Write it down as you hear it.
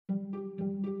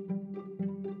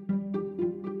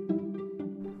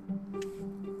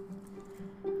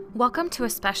Welcome to a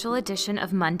special edition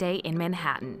of Monday in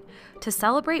Manhattan. To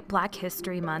celebrate Black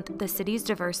History Month, the city's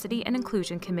Diversity and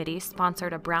Inclusion Committee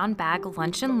sponsored a brown bag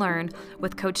lunch and learn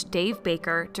with Coach Dave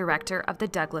Baker, director of the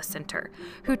Douglas Center,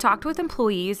 who talked with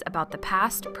employees about the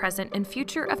past, present, and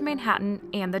future of Manhattan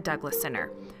and the Douglas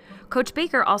Center. Coach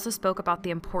Baker also spoke about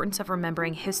the importance of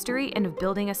remembering history and of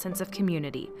building a sense of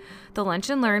community. The Lunch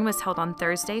and Learn was held on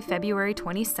Thursday, February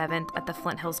 27th at the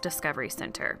Flint Hills Discovery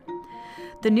Center.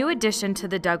 The new addition to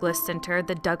the Douglas Center,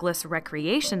 the Douglas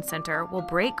Recreation Center, will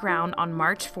break ground on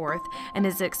March 4th and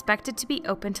is expected to be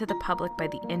open to the public by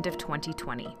the end of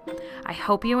 2020. I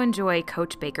hope you enjoy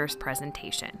Coach Baker's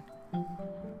presentation. I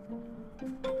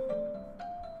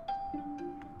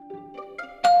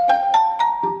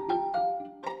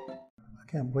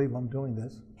can't believe I'm doing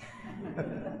this.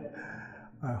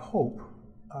 I hope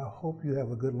you have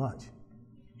a good lunch,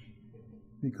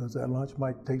 because that lunch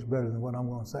might taste better than what I'm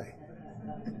going to say.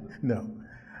 No.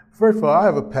 First of all, I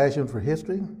have a passion for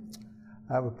history.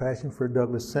 I have a passion for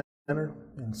Douglas Center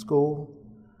and school,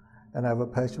 and I have a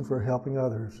passion for helping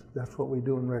others. That's what we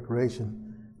do in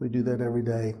recreation. We do that every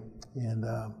day, and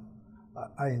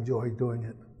I enjoy doing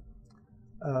it.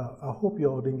 I hope you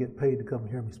all didn't get paid to come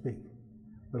hear me speak,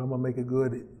 but I'm gonna make it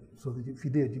good so that if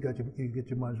you did, you get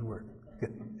your money's worth.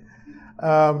 Okay.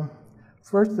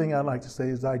 First thing I'd like to say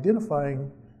is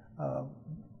identifying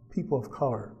people of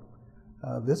color.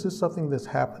 This is something that's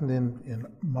happened in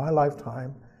my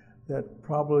lifetime that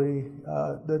probably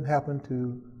doesn't happen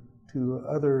to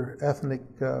other ethnic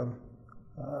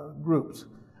groups.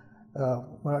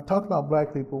 When I talk about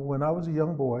black people, when I was a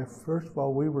young boy, first of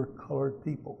all, we were colored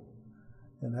people.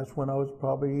 And that's when I was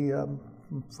probably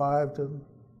from 5 to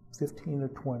 15 or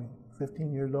 20,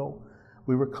 15 years old.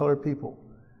 We were colored people.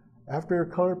 After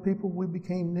colored people, we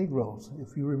became Negroes.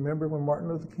 If you remember when Martin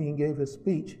Luther King gave his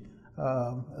speech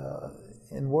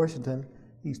in Washington,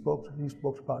 he spoke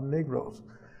about Negroes.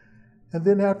 And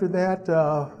then after that,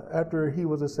 after he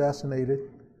was assassinated,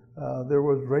 there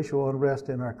was racial unrest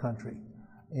in our country,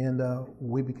 and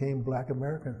we became Black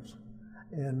Americans,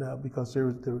 and because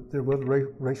there was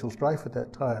racial strife at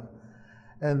that time.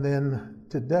 And then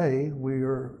today, we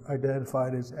are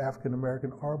identified as African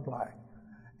American or Black.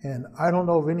 And I don't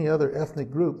know of any other ethnic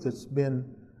group that's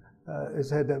has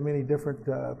had that many different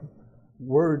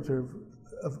words of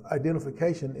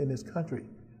identification in this country.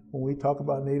 When we talk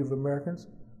about Native Americans,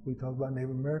 we talk about Native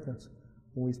Americans.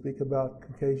 When we speak about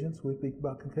Caucasians, we speak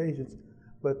about Caucasians.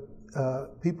 But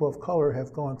people of color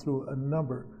have gone through a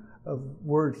number of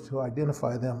words to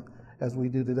identify them as we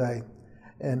do today.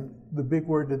 And the big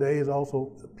word today is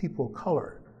also people of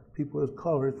color. People of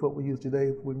color is what we use today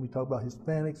when we talk about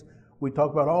Hispanics. We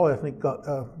talk about all ethnic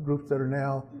groups that are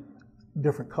now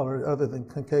different color other than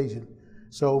Caucasian.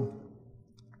 So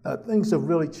things have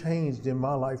really changed in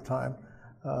my lifetime.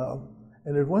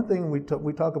 And there's one thing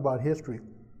we talk about history.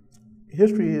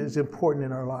 History is important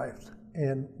in our lives.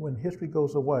 And when history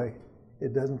goes away,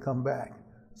 it doesn't come back.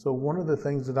 So one of the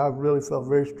things that I've really felt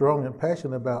very strong and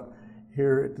passionate about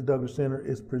here at the Douglas Center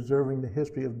is preserving the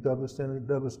history of Douglas Center,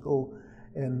 Douglas School,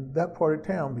 and that part of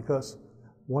town, because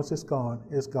once it's gone,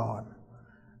 it's gone.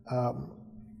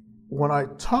 When I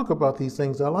talk about these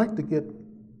things, I like to get,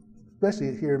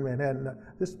 especially here in Manhattan,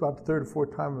 this is about the third or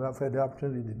fourth time that I've had the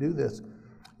opportunity to do this.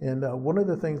 And one of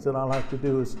the things that I like to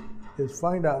do is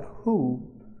find out who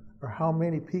or how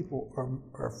many people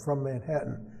are from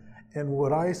Manhattan. And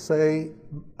what I say,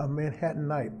 a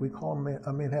Manhattanite, we call them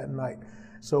a Manhattanite.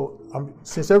 So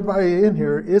since everybody in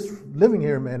here is living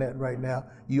here in Manhattan right now,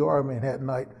 you are a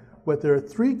Manhattanite. But there are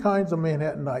three kinds of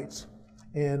Manhattanites.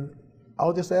 And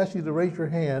I'll just ask you to raise your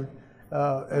hand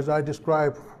as I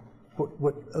describe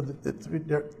what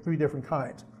the three different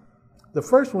kinds. The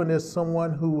first one is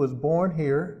someone who was born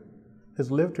here,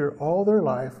 has lived here all their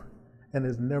life, and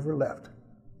has never left.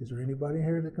 Is there anybody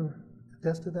here that can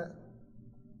attest to that?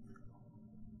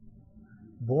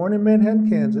 Born in Manhattan,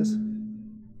 Kansas,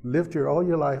 lived here all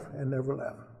your life and never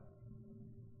left.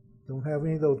 Don't have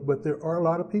any of those, but there are a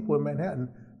lot of people in Manhattan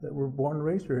that were born and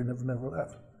raised here and have never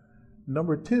left.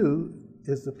 Number two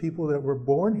is the people that were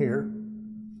born here,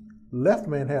 left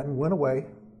Manhattan, went away,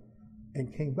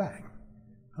 and came back.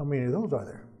 How many of those are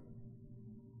there?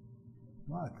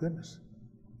 My goodness.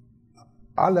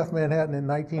 I left Manhattan in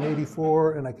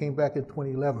 1984 and I came back in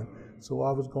 2011, so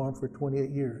I was gone for 28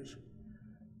 years.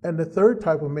 And the third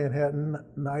type of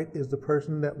Manhattanite is the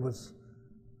person that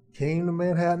came to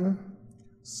Manhattan,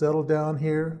 settled down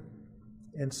here,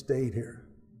 and stayed here.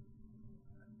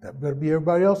 That better be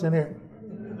everybody else in here.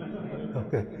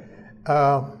 Okay.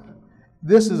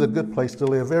 This is a good place to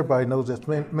live. Everybody knows that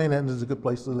Manhattan is a good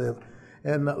place to live.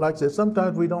 And like I said,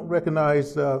 sometimes we don't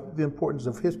recognize the importance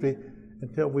of history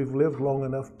until we've lived long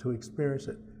enough to experience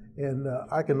it. And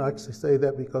I can actually say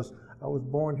that because I was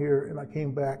born here and I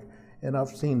came back and I've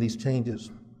seen these changes.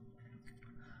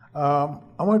 I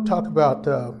want to talk about,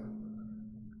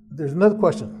 there's another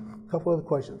question, a couple other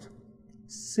questions.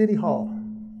 City Hall.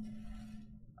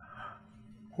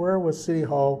 Where was City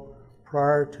Hall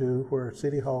prior to where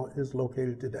City Hall is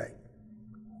located today?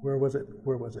 Where was it?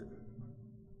 Where was it?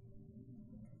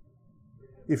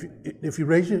 If you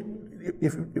raise your,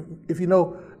 if you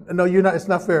know, no, you're not. It's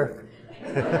not fair.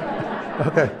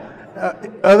 Okay.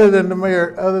 Other than the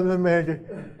mayor, other than the manager,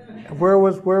 where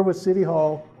was City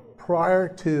Hall prior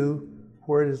to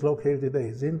where it is located today?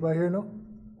 Does anybody here know?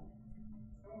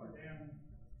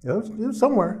 It was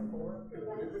somewhere.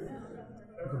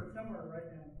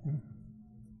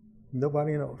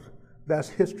 Nobody knows. That's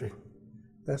history.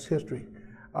 That's history.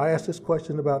 I asked this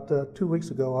question about 2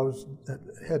 weeks ago. I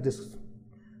had this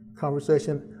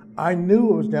conversation. I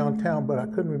knew it was downtown, but I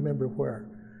couldn't remember where.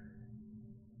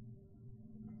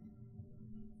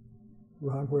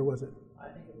 Ron, where was it? I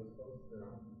think it was close to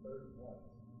Third Point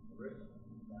originally.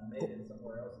 I made it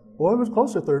somewhere else. Well, it was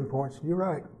close to Third Point. You're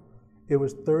right. It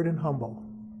was Third and Humboldt.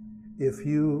 If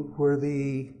you where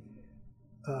the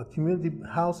community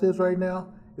house is right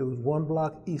now, it was 1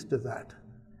 block east of that.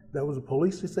 That was a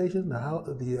police station,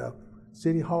 the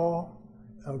city hall,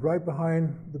 right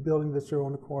behind the building that's there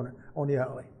on the corner, on the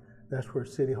alley. That's where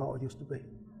City Hall used to be.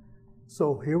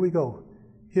 So here we go.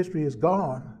 History is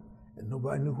gone, and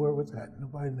nobody knew where it was at.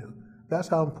 Nobody knew. That's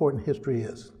how important history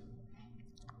is.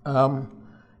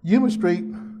 Yuma Street,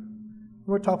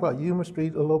 we're going to talk about Yuma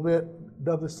Street a little bit,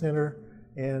 Douglas Center,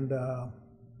 and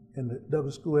the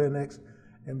Douglas School Annex.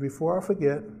 And before I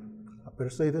forget, I better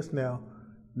say this now.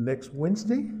 Next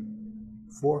Wednesday,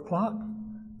 4 o'clock,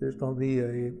 there's going to be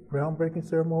a groundbreaking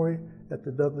ceremony at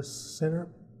the Douglas Center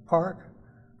Park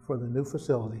for the new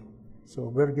facility. So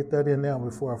I better get that in now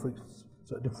before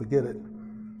so I don't forget it.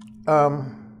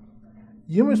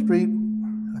 Yuma Street,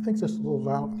 I think that's a little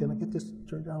loud. Can I get this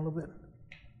turned down a little bit?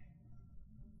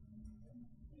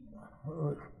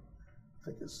 I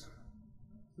think it's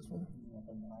this one.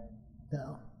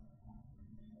 Yeah.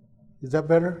 Is that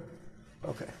better?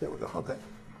 Okay, there we go. Okay.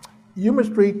 Yuma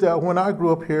Street, when I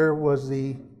grew up here, was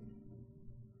the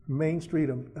main street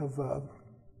of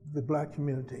the black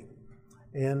community.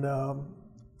 And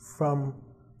from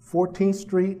 14th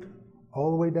Street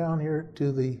all the way down here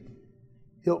to the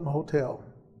Hilton Hotel,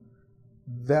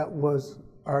 that was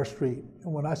our street.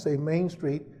 And when I say main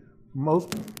street,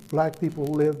 most black people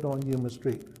lived on Yuma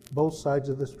Street, both sides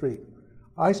of the street.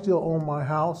 I still own my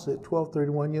house at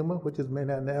 1231 Yuma, which is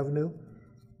Manhattan Avenue.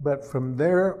 But from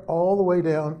there all the way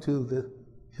down to the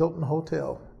Hilton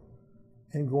Hotel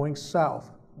and going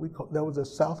south, that was the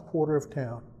south quarter of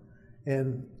town.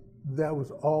 And that was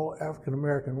all African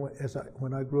American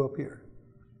when I grew up here.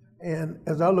 And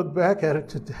as I look back at it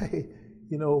today,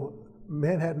 you know,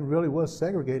 Manhattan really was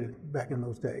segregated back in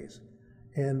those days.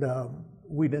 And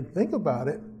we didn't think about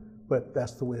it, but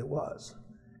that's the way it was.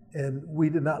 And we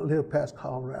did not live past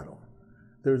Colorado.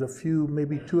 There's a few,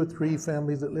 maybe 2 or 3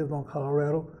 families that lived on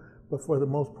Colorado, but for the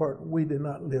most part, we did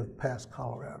not live past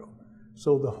Colorado.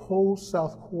 So the whole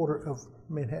south quarter of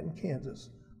Manhattan, Kansas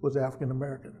was African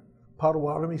American.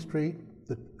 Potawatomi Street,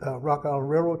 the Rock Island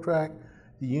Railroad track,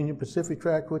 the Union Pacific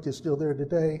track, which is still there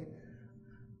today.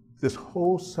 This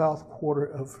whole south quarter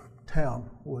of town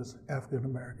was African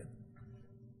American.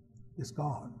 It's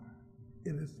gone.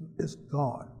 It's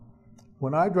gone.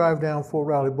 When I drive down Fort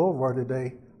Riley Boulevard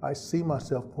today, I see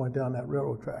myself going down that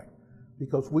railroad track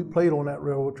because we played on that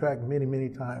railroad track many, many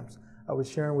times. I was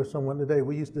sharing with someone today,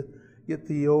 we used to get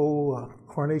the old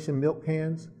Carnation milk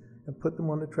cans and put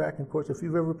them on the track. And of course, if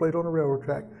you've ever played on a railroad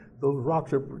track, those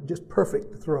rocks are just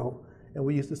perfect to throw. And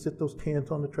we used to sit those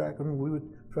cans on the track and we would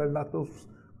try to knock those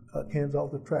cans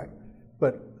off the track.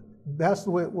 But that's the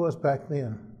way it was back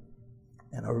then.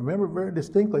 And I remember very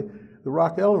distinctly, the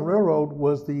Rock Island Railroad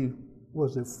was the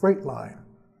freight line.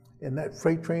 And that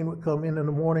freight train would come in the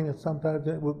morning, and sometimes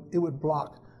it would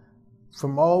block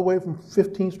from all the way from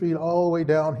 15th Street all the way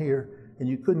down here, and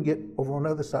you couldn't get over on the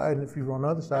other side, and if you were on the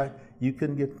other side, you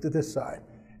couldn't get to this side.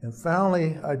 And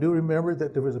finally, I do remember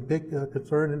that there was a big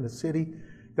concern in the city,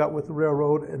 got with the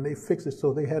railroad, and they fixed it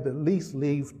so they had to at least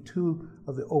leave 2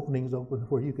 of the openings open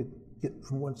where you could get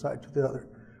from one side to the other.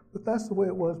 But that's the way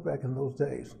it was back in those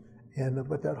days. And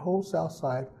but that whole south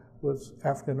side was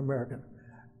African American.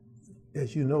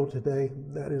 As you know today,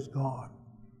 that is gone.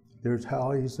 There's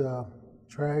Howley's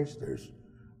Trash, there's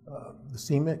the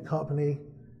cement company.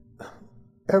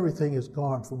 Everything is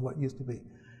gone from what used to be.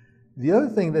 The other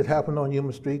thing that happened on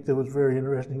Yuma Street that was very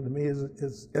interesting to me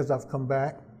is as I've come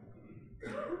back,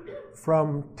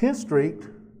 from 10th Street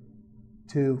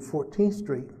to 14th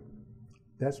Street,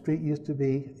 that street used to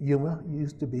be, Yuma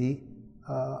used to be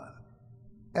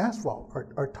asphalt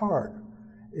or tarred.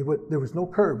 There was no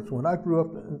curbs. When I grew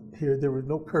up here, there were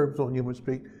no curbs on Yuma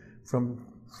Street from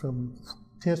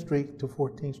 10th Street to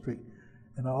 14th Street.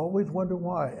 And I always wondered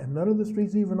why. And none of the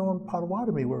streets even on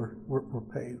Potawatomi were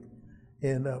paved.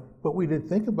 And but we didn't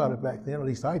think about it back then, at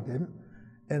least I didn't.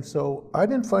 And so I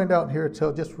didn't find out here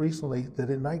until just recently that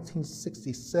in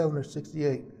 1967 or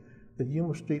 68, that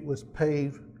Yuma Street was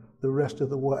paved the rest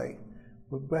of the way.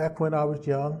 But back when I was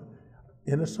young,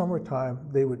 in the summertime,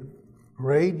 they would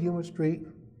grade Yuma Street,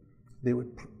 they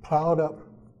would plow it up,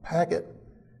 pack it,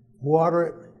 water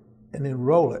it, and then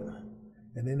roll it.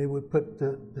 And then they would put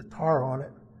the tar on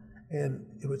it, and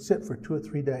it would sit for 2 or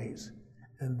 3 days.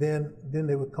 And then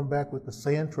they would come back with the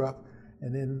sand truck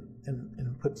and then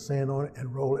and put sand on it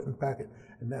and roll it and pack it.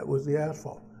 And that was the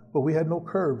asphalt. But we had no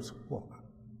curbs. Well,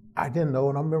 I didn't know,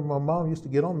 and I remember my mom used to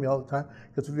get on me all the time,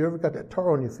 because if you ever got that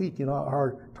tar on your feet, you know how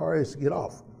hard tar is to get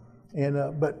off. And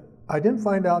but I didn't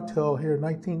find out till here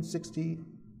 1960,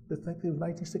 I think it was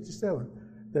 1967,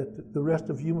 that the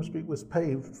rest of Yuma Street was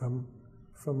paved from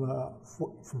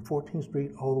 14th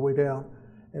Street all the way down.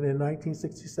 And in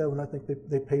 1967, I think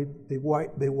they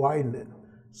widened it.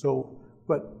 So,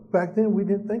 but back then we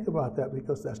didn't think about that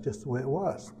because that's just the way it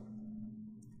was.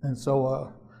 And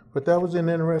so, but that was an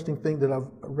interesting thing that I've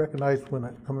recognized when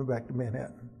I'm coming back to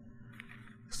Manhattan.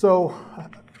 So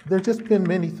there's just been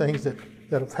many things that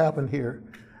have happened here.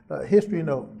 History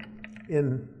note,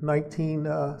 in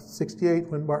 1968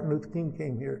 when Martin Luther King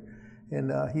came here,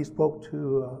 and he spoke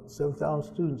to 7,000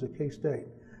 students at K-State.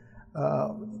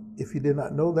 If you did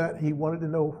not know that, he wanted to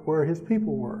know where his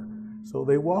people were. So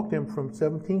they walked him from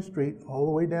 17th Street all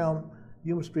the way down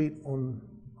Yuma Street on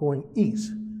going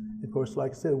east. Of course,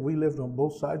 like I said, we lived on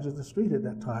both sides of the street at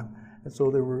that time. And so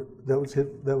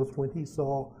that was when he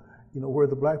saw, you know, where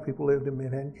the black people lived in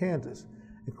Manhattan, Kansas.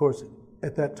 Of course,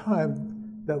 at that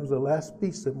time, that was the last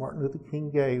speech that Martin Luther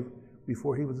King gave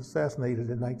before he was assassinated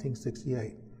in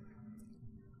 1968.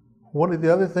 One of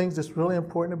the other things that's really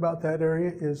important about that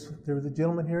area is there was a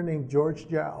gentleman here named George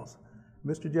Giles.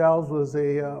 Mr. Giles was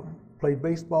played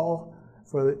baseball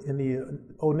in the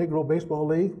Old Negro Baseball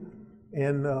League.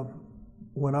 And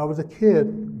when I was a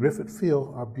kid, Griffith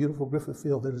Field, our beautiful Griffith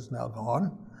Field that is now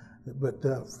gone, but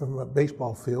from a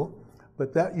baseball field,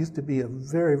 but that used to be a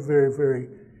very, very, very,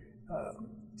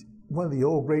 one of the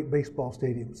old great baseball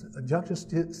stadiums. Junction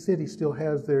City still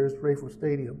has theirs, Rayford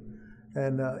Stadium.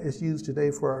 And it's used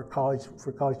today for college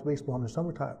baseball in the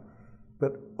summertime.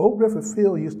 But Old Griffith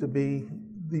Field used to be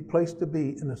the place to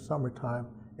be in the summertime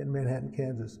in Manhattan,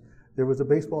 Kansas. There was a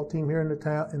baseball team here in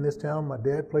this town. My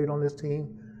dad played on this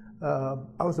team.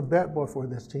 I was a bat boy for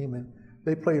this team, and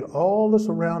they played all the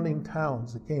surrounding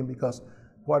towns that came, because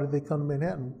why did they come to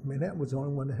Manhattan? Manhattan was the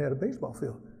only one that had a baseball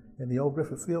field, and the Old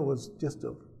Griffith Field was just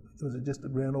a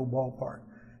grand old ballpark.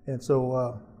 And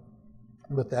so,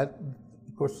 but that,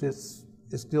 of course, it's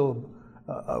still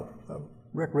a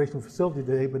recreation facility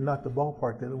today, but not the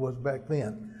ballpark that it was back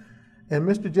then. And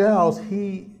Mr. Giles,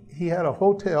 he had a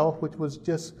hotel which was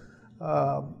just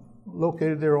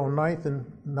located there on 9th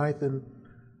and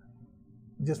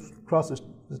just across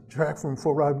the track from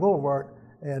Fort Riley Boulevard.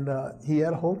 And he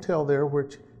had a hotel there,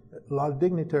 which a lot of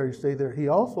dignitaries stayed there.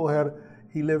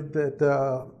 He lived at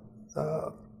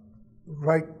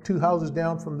right 2 houses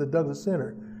down from the Douglas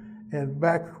Center. And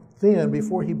back then,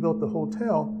 before he built the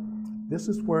hotel, this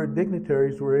is where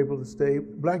dignitaries were able to stay,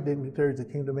 black dignitaries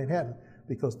that came to Manhattan,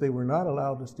 because they were not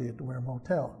allowed to stay at the Wareham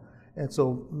Hotel. And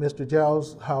so Mr.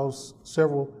 Giles housed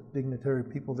several dignitary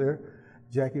people there,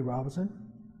 Jackie Robinson,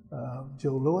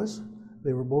 Joe Lewis.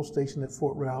 They were both stationed at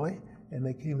Fort Riley, and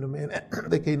they came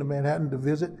to Manhattan to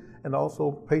visit and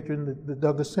also patron the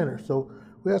Douglas Center. So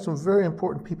we had some very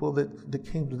important people that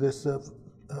came to this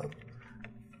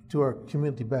to our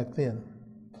community back then.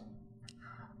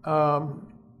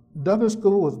 Douglas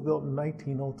School was built in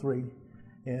 1903,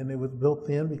 and it was built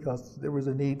then because there was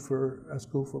a need for a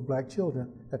school for black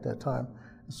children at that time.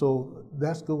 So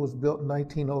that school was built in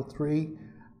 1903.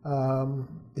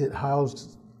 It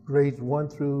housed grades 1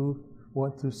 through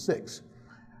 6.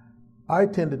 I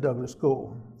attended Douglas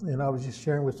School, and I was just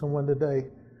sharing with someone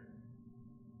today,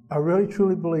 I really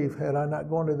truly believe, had I not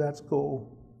gone to that school,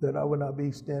 that I would not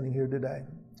be standing here today.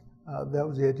 That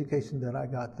was the education that I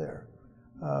got there.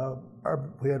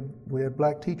 We had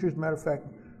black teachers. Matter of fact,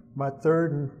 my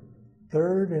second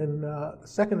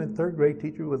and third grade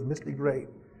teacher was Misty Gray,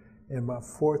 and my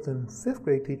 4th and 5th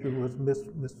grade teacher was Miss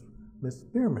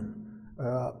Spearman.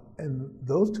 And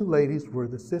those two ladies were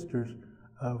the sisters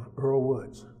of Earl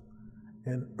Woods.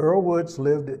 And Earl Woods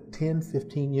lived at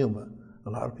 1015 Yuma. A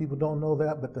lot of people don't know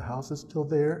that, but the house is still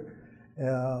there.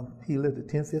 He lived at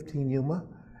 1015 Yuma,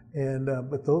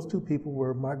 but those two people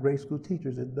were my grade school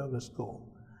teachers at Douglas School.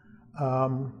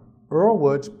 Earl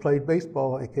Woods played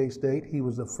baseball at K-State. He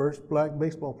was the first black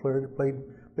baseball player that played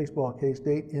baseball at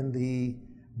K-State in the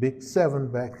Big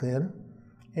Seven back then.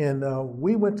 And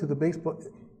we went to the baseball,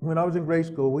 when I was in grade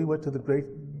school, we went to the great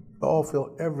ball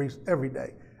field every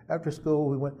day. After school,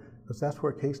 we went, because that's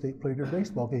where K-State played their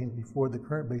baseball games before the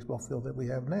current baseball field that we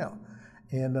have now.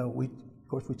 And of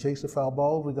course, we chased the foul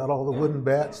balls. We got all the wooden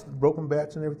bats, broken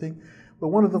bats and everything. But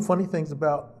one of the funny things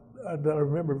that I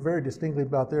remember very distinctly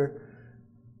about there,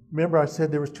 remember I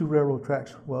said there was 2 railroad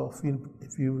tracks. Well,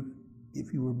 if you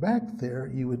were back there,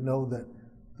 you would know that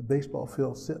the baseball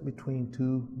field sit between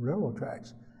 2 railroad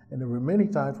tracks. And there were many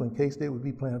times when K-State would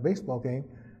be playing a baseball game,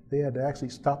 they had to actually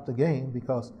stop the game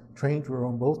because trains were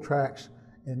on both tracks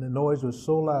and the noise was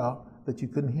so loud that you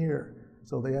couldn't hear.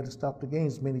 So they had to stop the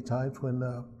games many times when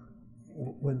the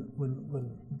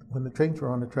trains were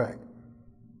on the track.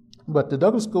 But the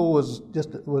Douglas School was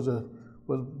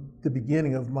the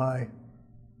beginning of my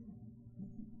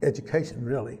education,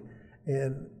 really.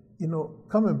 And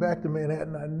coming back to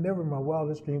Manhattan, I never in my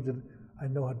wildest dreams did I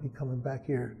know I'd be coming back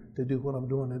here to do what I'm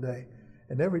doing today.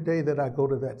 And every day that I go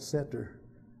to that center,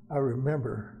 I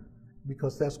remember,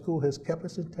 because that school has kept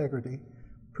its integrity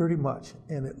pretty much,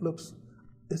 and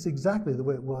it's exactly the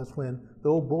way it was when the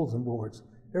old bulletin boards,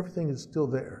 everything is still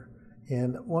there.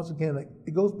 And once again,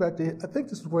 it goes back to, I think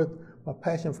this is where my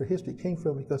passion for history came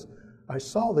from, because I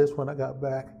saw this when I got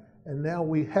back, and now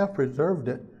we have preserved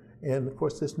it. And of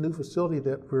course, this new facility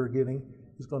that we're getting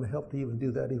is going to help to even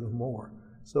do that even more.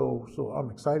 So I'm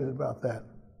excited about that.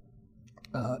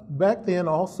 Back then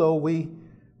also, we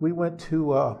went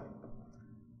to,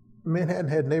 Manhattan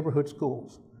had neighborhood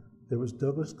schools. There was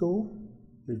Douglas School,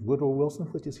 there's Woodrow Wilson,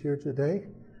 which is here today.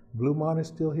 Bluemont is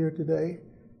still here today.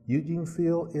 Eugene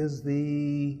Field is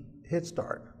the Head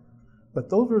Start. But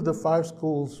those were the 5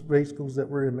 schools, grade schools that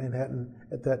were in Manhattan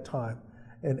at that time.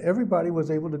 And everybody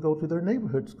was able to go to their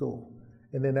neighborhood school.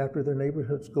 And then after their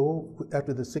neighborhood school,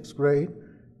 after the 6th grade,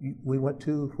 we went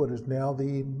to what is now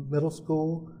the middle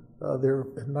school. They're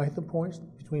at 9th and points,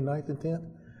 between 9th and 10th.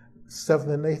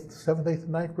 7th and 8th, 7th, 8th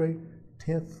and 9th grade,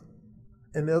 10th.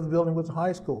 And the other building was a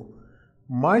high school.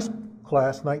 My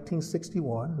class,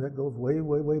 1961, that goes way,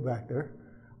 way, way back there,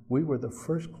 we were the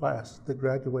first class that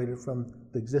graduated from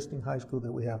the existing high school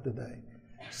that we have today.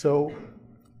 So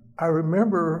I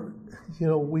remember,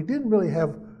 we didn't really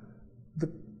have the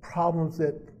problems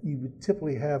that you would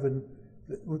typically have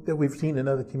that we've seen in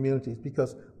other communities,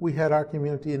 because we had our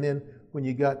community, and then when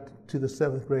you got to the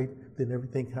 7th grade, then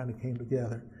everything kind of came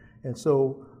together. And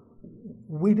so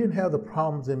we didn't have the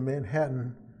problems in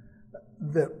Manhattan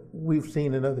that we've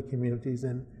seen in other communities,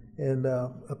 and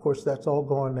of course that's all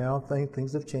gone now.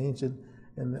 Things have changed,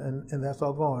 and that's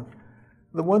all gone.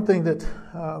 The one thing that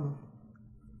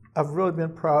I've really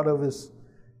been proud of is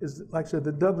like I said,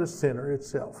 the Douglas Center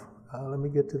itself. Let me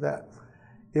get to that.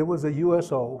 It was a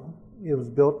USO. It was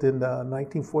built in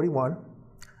 1941,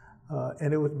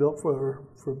 and it was built for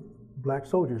black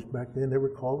soldiers. Back then they were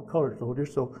called colored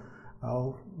soldiers, so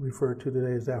I'll refer to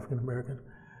today as African American.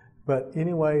 But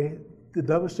anyway, the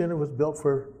Douglas Center was built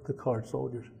for the colored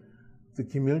soldiers. The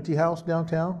community house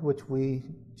downtown, which we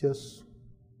just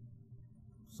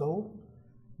sold,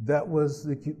 that was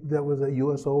a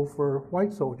USO for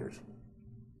white soldiers.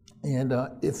 And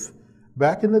if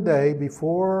back in the day,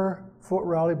 before Fort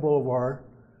Riley Boulevard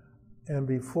and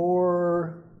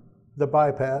before the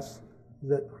bypass,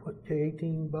 that what,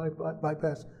 K-18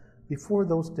 bypass, before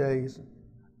those days,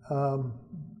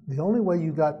 the only way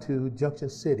you got to Junction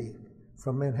City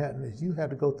from Manhattan is you had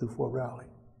to go through Fort Riley.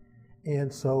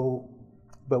 And so,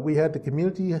 but we had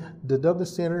the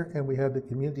Douglas Center, and we had the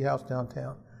community house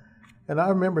downtown. And I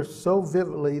remember so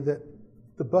vividly that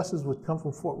the buses would come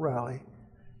from Fort Riley,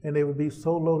 and they would be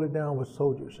so loaded down with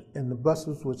soldiers. And the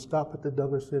buses would stop at the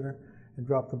Douglas Center and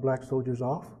drop the black soldiers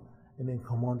off, and then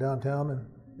come on downtown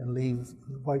and leave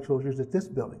the white soldiers at this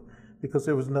building, because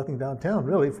there was nothing downtown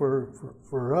really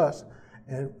for us.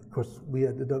 And of course, we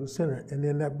had the Douglas Center. And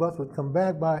then that bus would come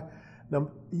back by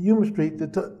Yuma Street.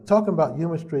 Talking about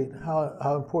Yuma Street,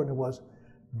 how important it was,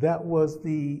 that was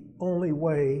the only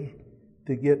way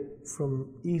to get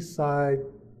from east side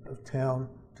of town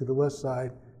to the west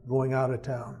side going out of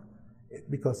town,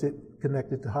 because it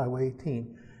connected to Highway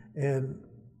 18. And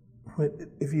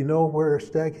if you know where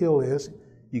Stag Hill is,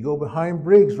 you go behind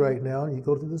Briggs right now, and you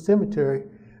go to the cemetery,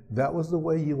 that was the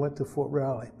way you went to Fort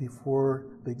Riley before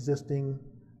the existing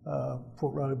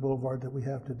Fort Riley Boulevard that we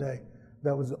have today.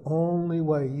 That was the only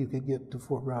way you could get to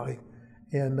Fort Riley.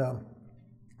 And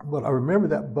but I remember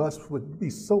that bus would be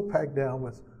so packed down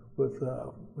with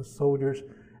soldiers,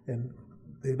 and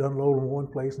they'd unload them in one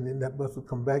place, and then that bus would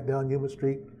come back down Yuma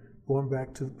Street, going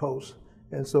back to the post.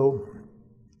 And so,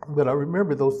 but I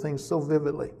remember those things so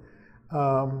vividly.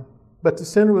 But the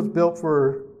center was built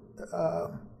for,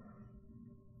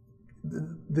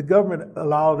 the government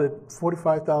allowed it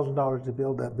 $45,000 to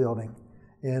build that building.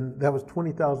 And that was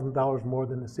 $20,000 more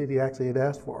than the city actually had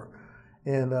asked for.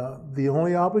 And the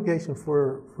only obligation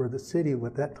for the city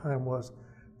at that time was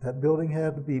that building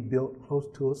had to be built close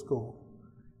to a school.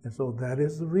 And so that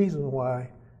is the reason why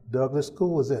Douglas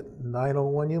School is at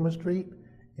 901 Yuma Street,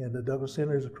 and the Douglas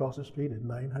Center is across the street at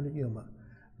 900 Yuma.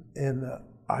 And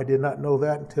I did not know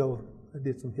that until I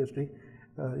did some history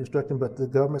instructing, but the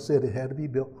government said it had to be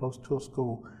built close to a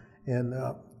school. And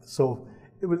so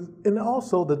it was, and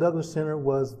also the Douglas Center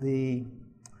was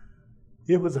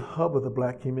it was a hub of the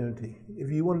black community.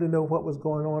 If you wanted to know what was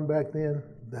going on back then,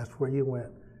 that's where you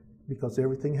went, because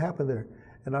everything happened there.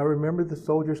 And I remember the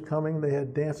soldiers coming. They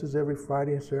had dances every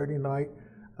Friday and Saturday night.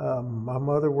 My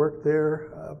mother worked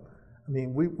there. I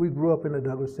mean, we grew up in the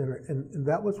Douglas Center, and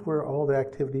that was where all the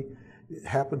activity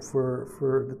happened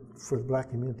for the black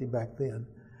community back then.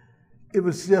 It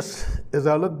was just, as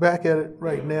I look back at it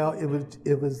right now, it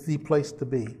was the place to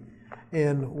be.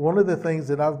 And one of the things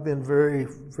that I've been very,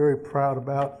 very proud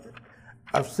about,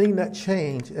 I've seen that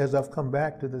change as I've come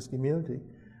back to this community.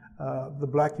 The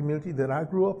black community that I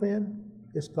grew up in,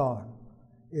 it's gone.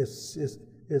 It's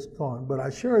gone. But I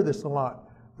share this a lot.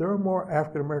 There are more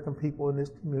African American people in this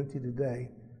community today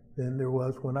than there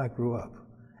was when I grew up.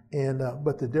 And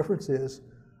but the difference is,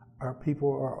 our people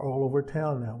are all over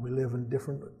town now. We live in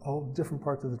all different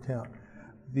parts of the town.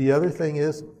 The other thing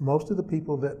is, most of the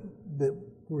people that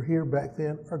were here back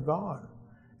then are gone.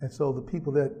 And so the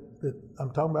people that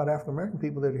I'm talking about, African American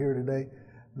people that are here today,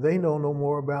 they know no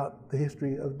more about the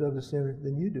history of Douglas Center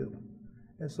than you do.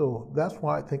 And so that's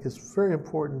why I think it's very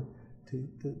important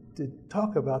to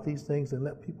talk about these things and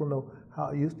let people know how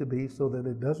it used to be so that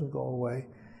it doesn't go away.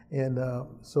 And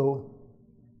so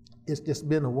it's just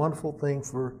been a wonderful thing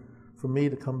for me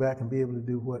to come back and be able to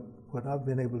do what I've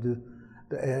been able to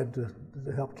add to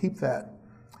help keep that.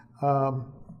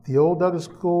 The old Douglas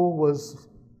School was,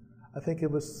 I think it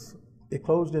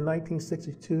closed in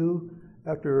 1962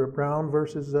 after Brown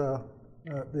versus the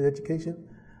education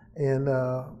and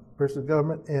versus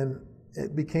government, and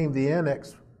it became the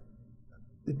annex.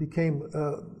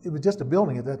 It was just a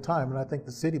building at that time, and I think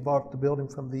the city bought the building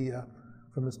from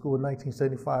the school in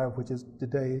 1975, which is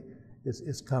today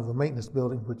is kind of a maintenance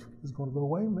building, which is going to go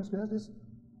away, Mr. Estes,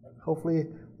 hopefully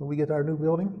when we get our new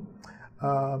building.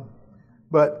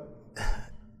 But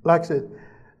like I said,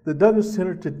 the Douglas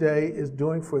Center today is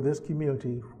doing for this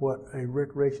community what a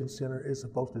recreation center is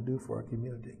supposed to do for our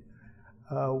community.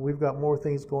 We've got more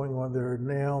things going on there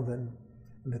now than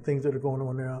the things that are going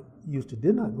on now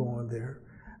did not go on there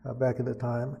back at the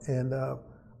time. And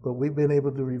but we've been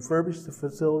able to refurbish the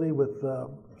facility with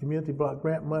community block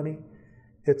grant money.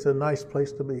 It's a nice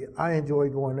place to be. I enjoy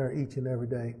going there each and every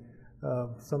day.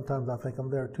 Sometimes I think I'm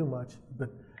there too much, but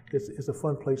it's a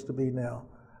fun place to be now.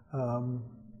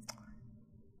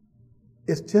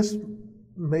 It's just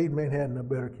made Manhattan a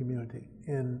better community.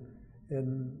 And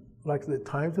like the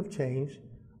times have changed,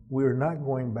 we're not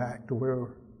going back to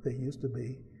where they used to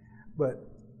be, but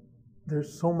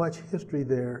there's so much history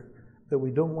there that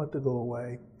we don't want to go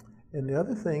away. And the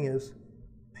other thing is,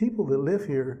 people that live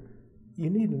here, you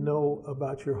need to know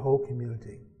about your whole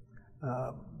community.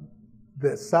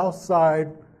 The South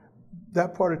Side,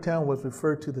 that part of town was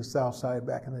referred to the South Side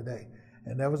back in the day.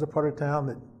 And that was a part of town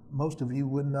that most of you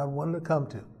would not want to come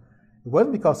to. It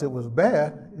wasn't because it was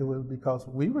bad, it was because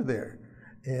we were there.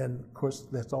 And of course,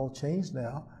 that's all changed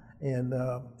now. And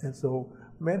so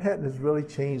Manhattan has really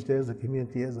changed as a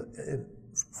community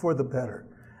for the better.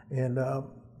 And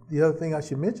the other thing I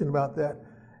should mention about that,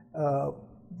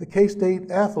 the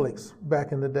K-State athletes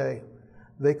back in the day,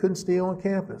 they couldn't stay on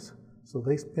campus. So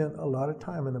they spent a lot of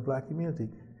time in the black community.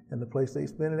 And the place they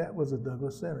spent it at was the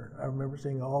Douglas Center. I remember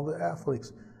seeing all the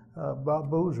athletes, Bob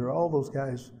Boozer, all those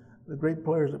guys, the great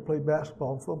players that played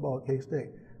basketball and football at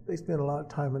K-State. They spent a lot of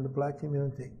time in the black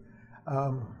community.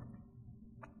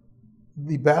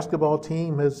 The basketball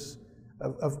team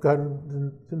I've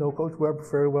gotten to know Coach Weber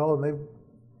very well, and they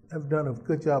have done a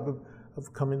good job of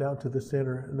coming down to the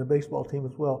center, and the baseball team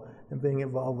as well, and being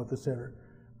involved with the center.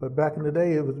 But back in the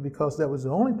day, it was because that was the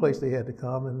only place they had to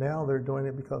come, and now they're doing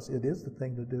it because it is the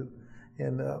thing to do.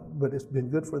 And but it's been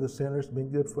good for the center. It's been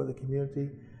good for the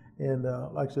community. And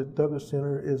like I said, Douglas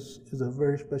Center is a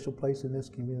very special place in this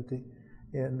community.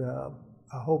 And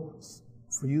I hope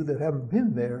for you that haven't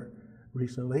been there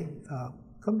recently,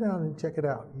 come down and check it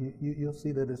out. You'll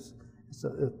see that it's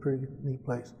a pretty neat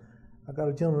place. I got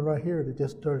a gentleman right here that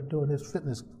just started doing his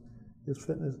fitness,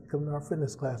 coming to our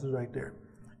fitness classes right there.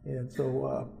 And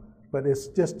so, but it's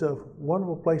just a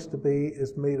wonderful place to be.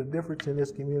 It's made a difference in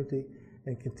this community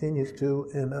and continues to.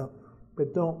 And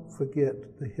but don't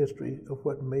forget the history of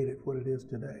what made it what it is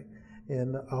today.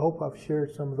 And I hope I've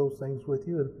shared some of those things with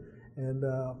you. And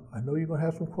I know you're going to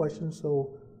have some questions,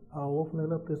 so I'll open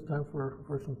it up this time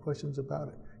for some questions about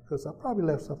it. Because I probably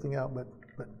left something out, but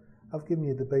I've given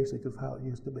you the basics of how it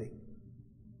used to be.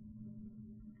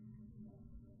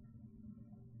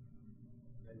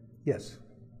 Yes.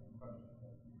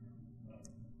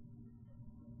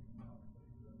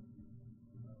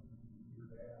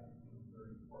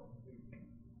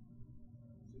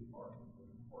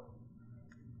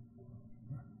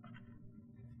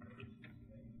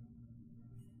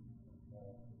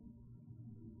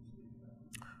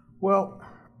 Well,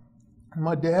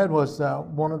 my dad was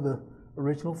one of the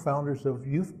original founders of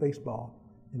youth baseball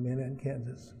in Manhattan,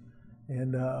 Kansas.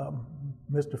 And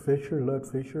Mr. Fisher, Lud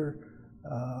Fisher,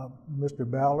 Mr.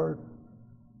 Ballard,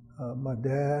 my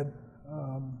dad,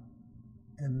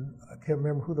 and I can't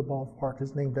remember who the ballpark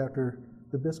is named after,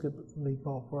 the Biscuit League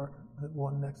ballpark, that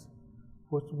one next,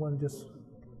 what's the one just,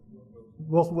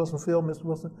 Wilson Field, Mr.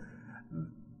 Wilson.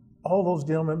 All those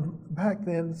gentlemen, back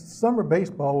then, summer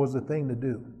baseball was the thing to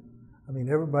do. I mean,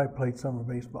 everybody played summer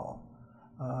baseball.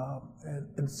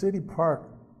 And City Park,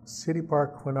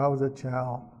 when I was a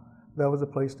child, that was a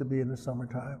place to be in the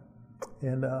summertime.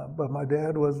 And but my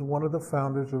dad was one of the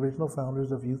founders, original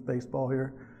founders of youth baseball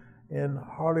here. And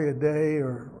hardly a day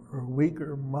or a week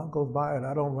or a month goes by and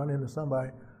I don't run into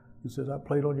somebody who says, I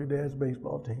played on your dad's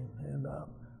baseball team. And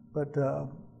but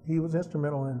he was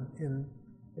instrumental in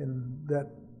that,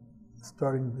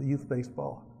 starting the youth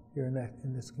baseball here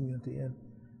in this community.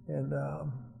 And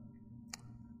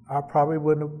I probably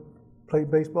wouldn't have played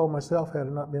baseball myself had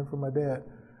it not been for my dad.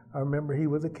 I remember he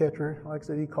was a catcher. Like I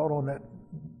said, he called on that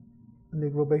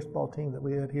Negro baseball team that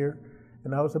we had here.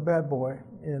 And I was a bad boy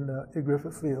at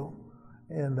Griffith Field.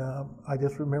 And I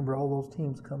just remember all those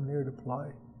teams coming here to play.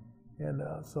 And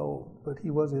but he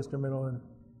was instrumental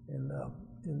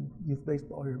in youth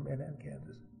baseball here in Manhattan,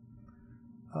 Kansas.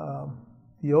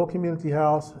 The old community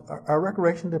house, our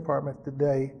recreation department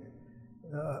today,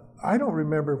 I don't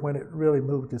remember when it really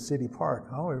moved to City Park.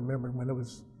 I only remember when it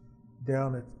was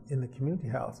down in the community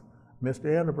house. Mr.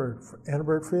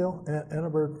 Annenberg Field,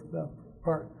 Annenberg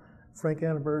Park, Frank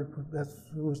Annenberg, that's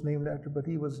who was named after, but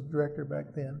he was director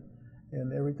back then.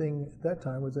 And everything at that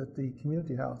time was at the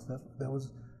community house.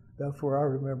 That's where I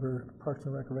remember Parks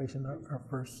and Recreation, our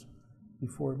first,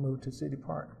 before it moved to City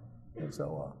Park. And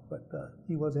so, but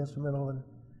he was instrumental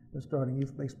in starting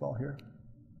youth baseball here.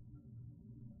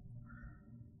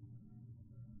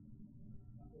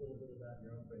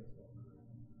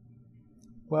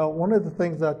 Well, one of the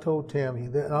things I told Tammy,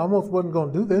 that I almost wasn't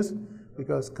going to do this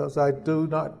because I do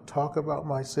not talk about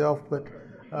myself, but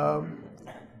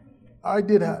I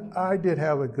did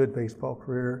have a good baseball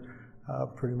career,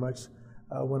 pretty much.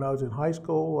 When I was in high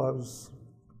school, I was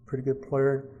a pretty good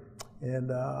player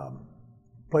and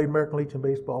played American Legion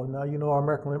baseball. Now, you know, our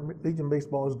American Legion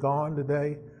baseball is gone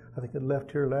today. I think it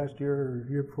left here last year or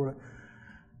the year before.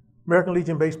 American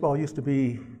Legion baseball used to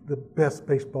be the best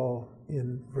baseball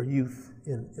for youth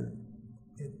in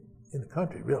the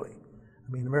country, really.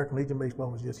 I mean, American Legion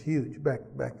baseball was just huge back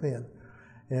then.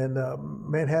 And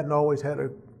Manhattan always had a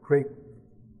great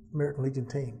American Legion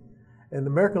team. And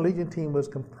the American Legion team was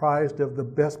comprised of the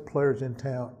best players in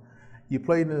town. You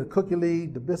played in the Cookie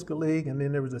League, the Biscuit League, and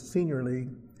then there was a Senior League,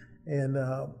 and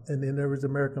then there was the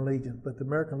American Legion. But the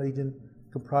American Legion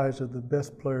comprised of the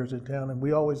best players in town, and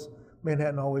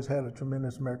Manhattan always had a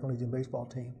tremendous American Legion baseball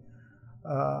team.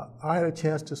 I had a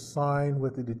chance to sign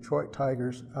with the Detroit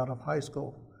Tigers out of high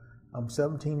school. I'm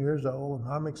 17 years old, and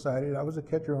I'm excited. I was a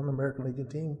catcher on the American Legion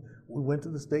team. We went to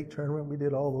the state tournament. We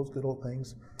did all those good old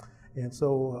things. And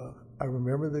so I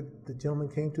remember the gentleman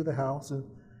came to the house,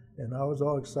 and I was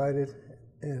all excited.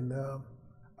 And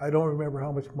I don't remember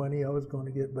how much money I was going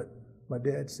to get, but my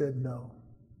dad said no.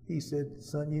 He said,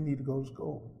 son, you need to go to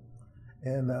school.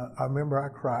 And I remember I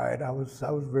cried. I was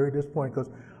very disappointed because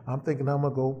I'm thinking I'm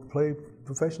gonna go play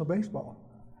professional baseball.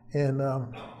 And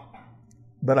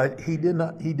but he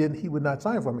would not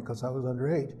sign for me because I was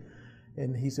underage.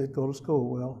 And he said, go to school.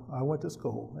 Well, I went to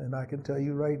school, and I can tell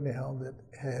you right now that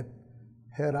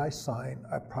had I signed,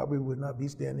 I probably would not be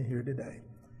standing here today.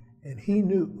 And he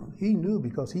knew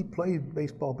because he played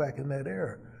baseball back in that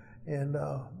era. And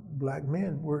black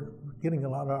men were getting a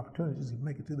lot of opportunities to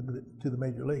make it to the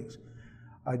major leagues.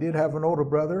 I did have an older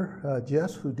brother,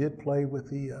 Jess, who did play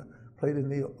played in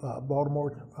the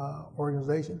Baltimore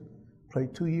organization,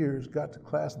 played 2 years, got to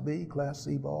Class B, Class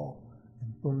C ball,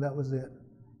 and boom, that was it.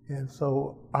 And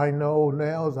so I know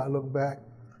now, as I look back,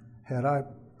 had I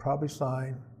probably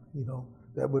signed,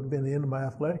 that would have been the end of my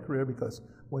athletic career, because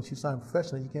once you sign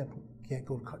professionally, you can't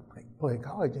go to play in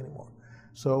college anymore.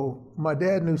 So my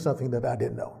dad knew something that I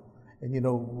didn't know. And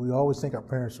we always think our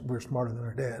parents were smarter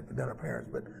than our parents,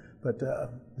 but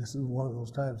this is one of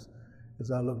those times,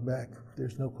 as I look back,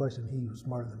 there's no question he was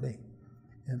smarter than me.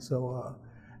 And so,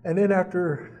 and then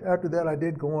after that, I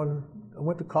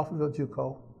went to Coffeyville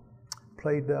JUCO,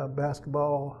 played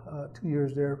basketball 2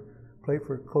 years there, played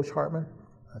for Coach Hartman.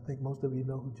 I think most of you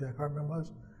know who Jack Hartman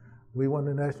was. We won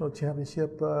the national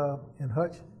championship in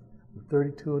Hutch,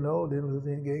 32-0, didn't lose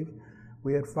any games.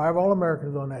 We had 5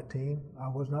 All-Americans on that team. I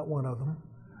was not one of them,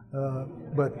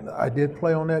 but I did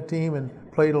play on that team and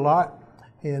played a lot,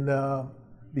 and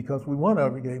because we won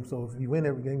every game. So if you win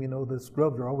every game, the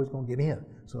scrubs are always going to get in.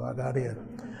 So I got in.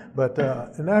 But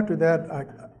and after that,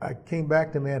 I came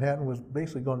back to Manhattan, was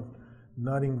basically going to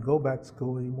not even go back to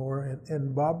school anymore.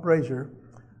 And Bob Brazier,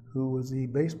 who was the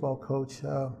baseball coach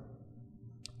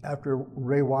after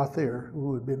Ray Wathier,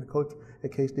 who had been the coach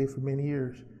at K-State for many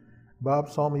years, Bob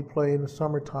saw me play in the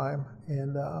summertime,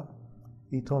 and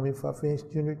he told me if I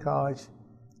finished junior college,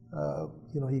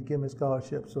 he'd give me a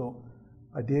scholarship. So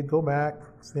I did go back,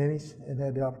 finish, and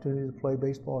had the opportunity to play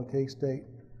baseball at K-State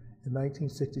in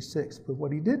 1966. But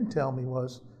what he didn't tell me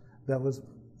was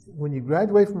when you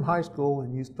graduate from high school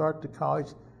and you start to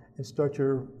college and start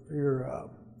your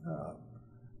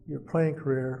playing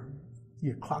career,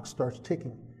 your clock starts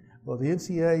ticking. Well, the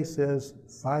NCAA says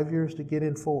 5 years to get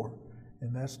in 4.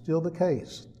 And that's still the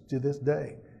case to this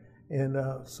day. And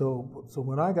so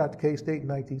when I got to K-State in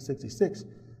 1966,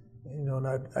 and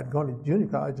I'd gone to junior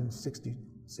college in 60,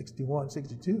 61,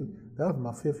 62, that was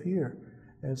my 5th year.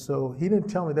 And so he didn't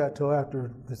tell me that till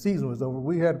after the season was over.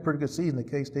 We had a pretty good season at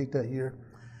K-State that year.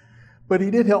 But he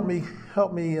did help me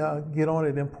get on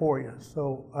at Emporia.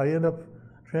 So I ended up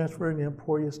transferring to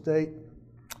Emporia State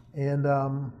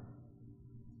and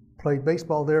played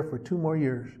baseball there for 2 more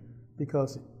years,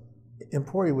 because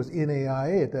Emporia was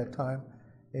NAIA at that time,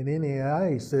 and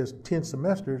NAIA says 10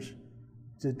 semesters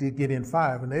to get in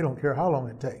 5, and they don't care how long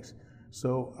it takes.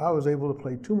 So I was able to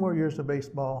play 2 more years of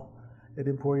baseball at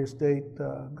Emporia State,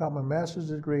 got my master's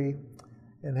degree,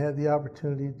 and had the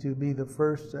opportunity to be the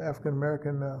first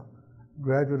African-American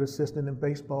graduate assistant in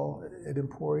baseball at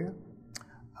Emporia.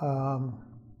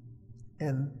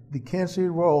 And the Kansas City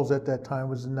Royals at that time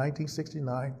was in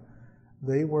 1969.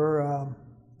 They were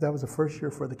that was the first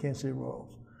year for the Kansas City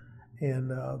Royals.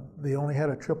 And they only had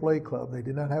a AAA club. They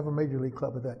did not have a major league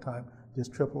club at that time,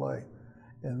 just AAA.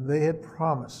 And they had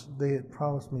promised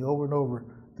me over and over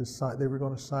they were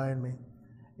going to sign me.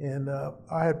 And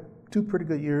I had 2 pretty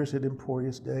good years at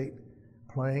Emporia State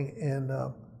playing. And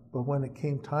but when it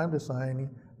came time to sign me,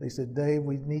 they said, "Dave,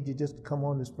 we need you just to come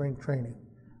on to spring training."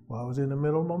 Well, I was in the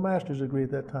middle of my master's degree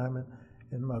at that time,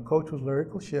 and my coach was Larry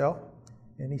Cochelle.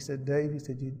 And he said, "Dave," he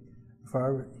said,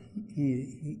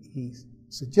 he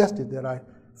suggested that I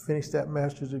finish that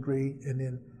master's degree, and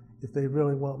then if they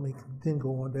really want me, then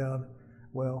go on down.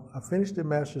 Well, I finished the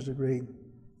master's degree.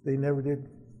 They never did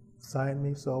sign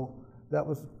me, so that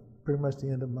was pretty much the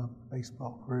end of my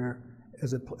baseball career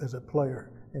as a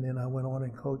player. And then I went on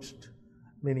and coached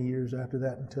many years after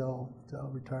that until I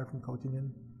retired from coaching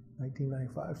in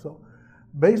 1995. So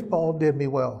baseball did me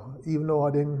well. Even though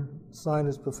I didn't sign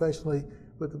as professionally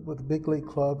with the big league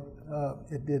club,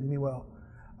 it did me well.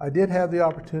 I did have the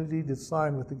opportunity to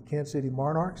sign with the Kansas City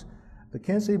Monarchs. The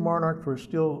Kansas City Monarchs were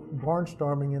still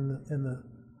barnstorming in the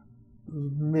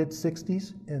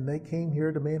mid-'60s, and they came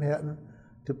here to Manhattan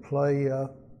to play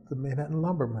the Manhattan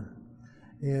Lumbermen.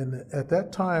 And at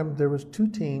that time, there was 2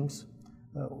 teams.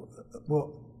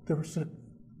 There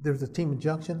was a team in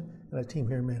Junction and a team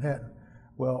here in Manhattan.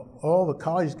 Well, all the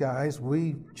college guys,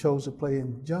 we chose to play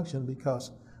in Junction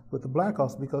with the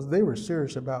Blackhawks because they were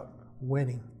serious about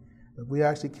winning. We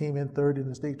actually came in 3rd in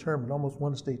the state tournament, almost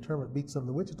won the state tournament, beat some of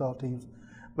the Wichita teams.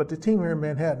 But the team here in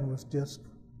Manhattan was just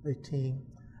a team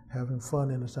having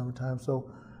fun in the summertime. So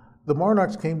the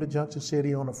Monarchs came to Junction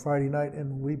City on a Friday night,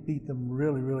 and we beat them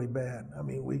really, really bad. I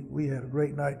mean, we had a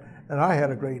great night, and I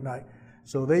had a great night.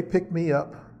 So they picked me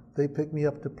up. They picked me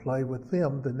up to play with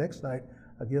them the next night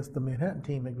against the Manhattan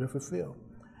team at Griffith Field.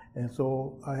 And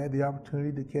so I had the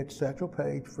opportunity to catch Satchel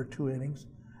Paige for 2 innings.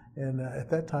 And at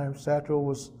that time, Satchel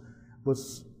was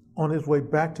on his way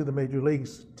back to the major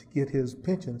leagues to get his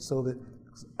pension. So that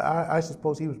I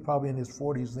suppose he was probably in his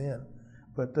 40s then,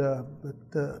 but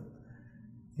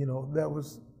you know, that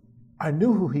was, I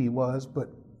knew who he was, but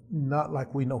not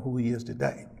like we know who he is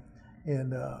today.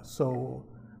 And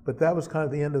but that was kind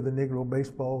of the end of the Negro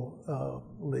Baseball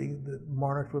League. The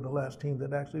Monarchs were the last team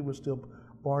that actually was still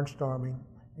barnstorming,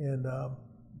 and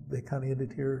they kind of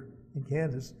ended here in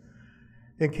Kansas.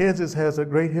 And Kansas has a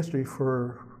great history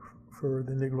for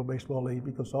the Negro Baseball League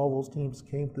because all those teams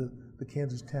came to the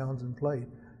Kansas towns and played.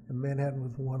 And Manhattan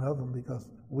was one of them because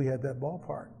we had that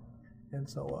ballpark. And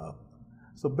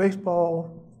so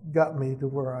baseball got me to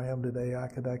where I am today. I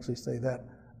could actually say that.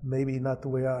 Maybe not the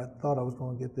way I thought I was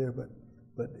going to get there, but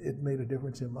it made a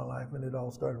difference in my life, and it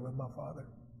all started with my father.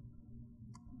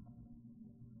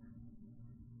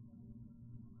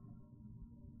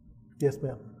 Yes,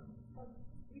 ma'am.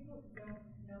 People don't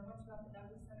know much about the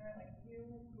Douglas Center. Like, if you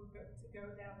were to go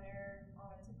down there on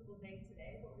a typical day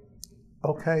today, what would you see?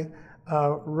 Okay.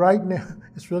 Right now,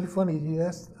 it's really funny you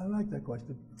asked. I like that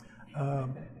question.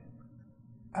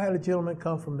 I had a gentleman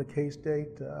come from the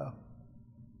K-State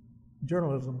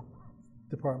journalism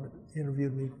department,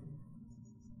 interviewed me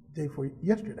day before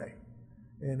yesterday,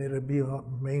 and it'll be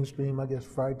on mainstream, I guess,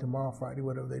 tomorrow Friday,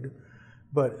 whatever they do.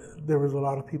 But there was a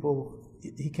lot of people.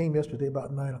 He came yesterday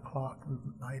about 9 o'clock,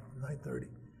 9:30,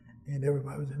 and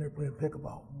everybody was in there playing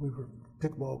pickleball.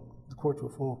 The courts were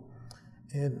full,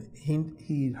 and he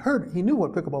knew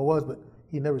what pickleball was, but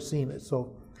he'd never seen it.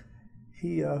 So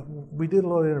we did a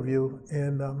little interview,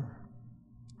 and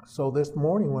so this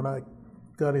morning when I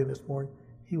got in this morning,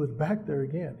 he was back there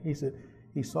again. He said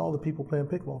he saw the people playing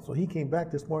pickleball, so he came back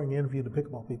this morning and interviewed the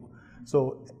pickleball people.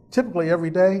 So typically every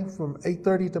day from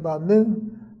 8:30 to about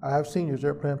noon, I have seniors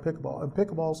there playing pickleball. And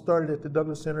pickleball started at the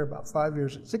Douglas Center about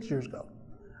 6 years ago.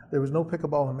 There was no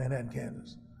pickleball in Manhattan,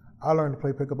 Kansas. I learned to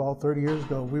play pickleball 30 years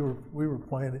ago. We were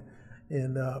playing it,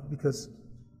 and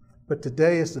but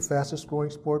today it's the fastest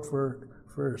growing sport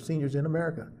for seniors in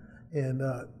America, and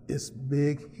it's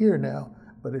big here now.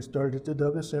 But it started at the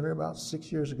Douglas Center about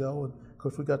 6 years ago, and of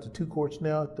course we got the 2 courts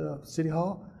now at City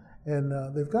Hall, and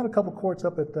they've got a couple courts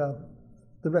up at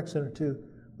the rec center too.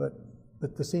 But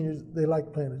the seniors, they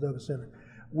like playing at Douglas Center.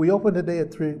 We open today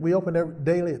at 3. We open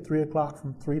daily at 3 o'clock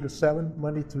from 3 to 7,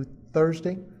 Monday through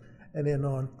Thursday, and then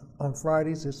on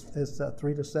Fridays it's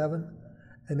 3 to 7,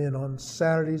 and then on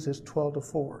Saturdays it's 12 to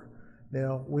 4.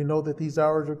 Now we know that these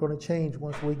hours are going to change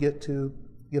once we get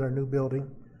our new building.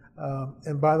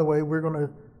 And by the way, we're going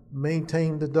to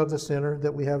maintain the Douglas Center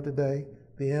that we have today,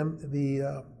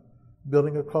 the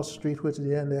building across the street, which is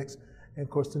the annex, and of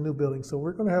course the new building. So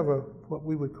we're going to have what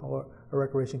we would call a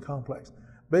recreation complex.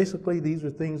 Basically, these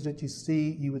are things that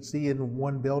you would see in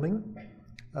one building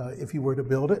if you were to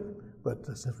build it. But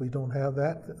since we don't have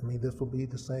that, I mean, this will be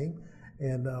the same.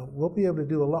 And we'll be able to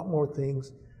do a lot more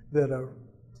things that a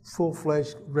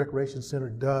full-fledged recreation center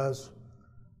does.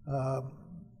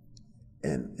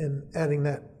 And adding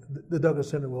that, the Douglas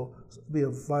Center will be a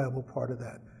viable part of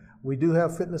that. We do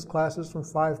have fitness classes from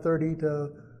 5:30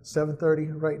 to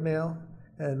 7:30 right now,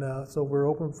 and so we're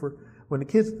open for when the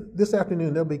kids. This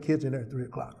afternoon there'll be kids in there at 3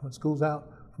 o'clock. When school's out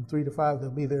from 3 to 5, they'll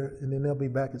be there, and then they'll be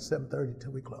back at 7:30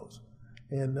 till we close.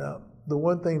 And the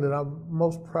one thing that I'm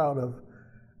most proud of,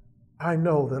 I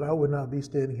know that I would not be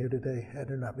standing here today had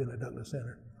there not been a Douglas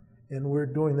Center, and we're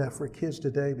doing that for kids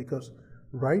today because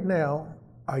right now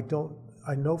I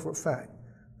know for a fact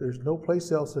there's no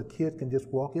place else a kid can just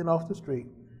walk in off the street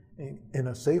in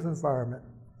a safe environment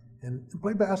and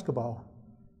play basketball,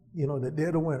 in the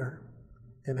dead of winter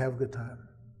and have a good time.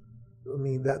 I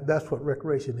mean, that's what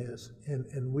recreation is,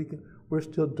 and we're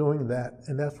still doing that,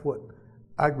 and that's what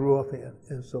I grew up in,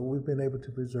 and so we've been able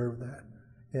to preserve that,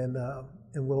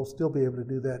 and we'll still be able to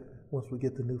do that once we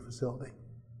get the new facility.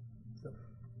 So,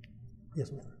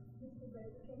 yes, ma'am. Can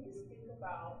you speak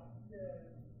about the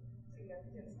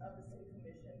significance of the City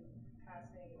Commission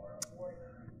passing or awarding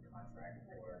the contract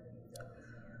for the new Douglas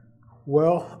Center?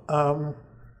 Well,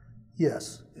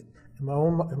 yes. In my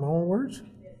own words?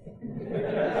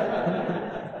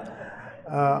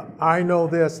 I know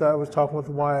this. I was talking with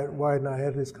Wyatt and I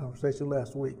had this conversation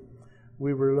last week.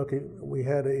 We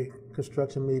had a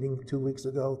construction meeting 2 weeks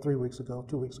ago,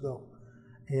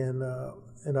 and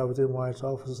I was in Wyatt's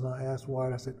office and I asked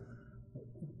Wyatt, I said,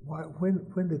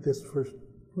 when did this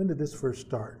first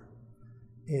start?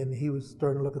 And he was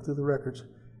starting looking through the records,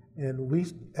 and we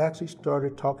actually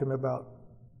started talking about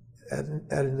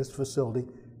adding this facility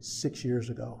 6 years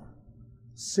ago.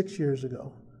 6 years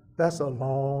ago. That's a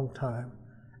long time.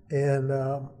 And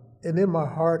in my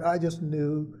heart, I just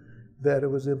knew that it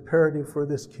was imperative for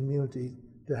this community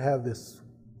to have this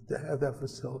to have that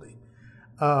facility.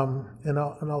 And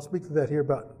I'll speak to that here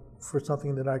about for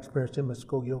something that I experienced in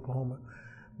Muskogee, Oklahoma.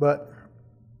 But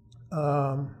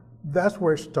that's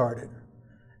where it started.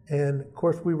 And of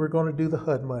course, we were going to do the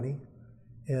HUD money,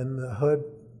 and the HUD,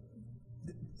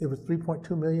 it was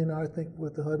 $3.2 million, I think,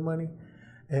 with the HUD money.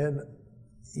 And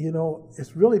you know,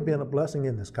 it's really been a blessing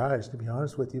in disguise, to be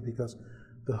honest with you, because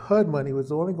the HUD money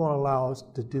was only going to allow us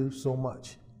to do so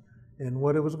much. And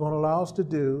what it was going to allow us to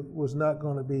do was not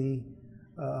going to be,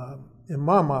 in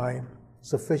my mind,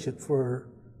 sufficient for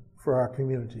our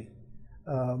community.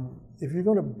 If you're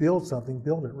going to build something,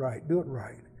 build it right, do it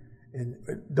right. And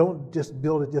don't just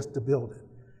build it just to build it.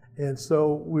 And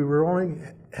so we were only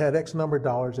had X number of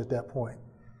dollars at that point.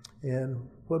 And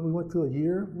what we went through a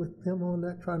year with them on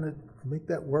that, trying to make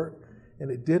that work, and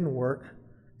it didn't work.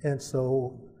 And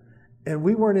so, and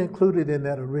we weren't included in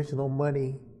that original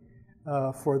money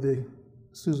for the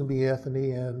Susan B.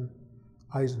 Anthony and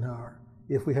Eisenhower.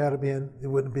 If we had been, it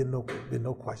wouldn't have been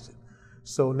no question.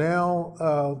 So now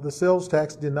the sales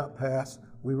tax did not pass.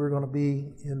 We were going to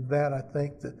be in that, I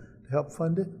think, to help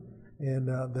fund it, and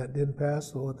that didn't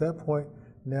pass. So at that point,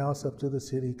 now it's up to the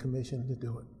city commission to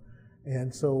do it.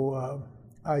 And so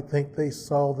I think they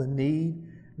saw the need,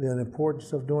 the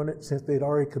importance of doing it, since they'd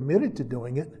already committed to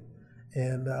doing it.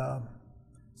 And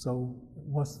so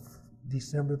once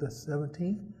December the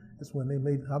 17th is when they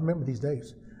made, I remember these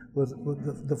days, was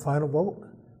the final vote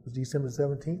was December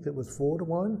 17th. It was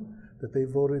 4-1 that they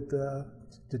voted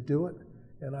to do it.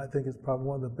 And I think it's probably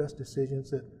one of the best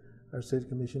decisions that our city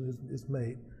commission has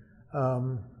made.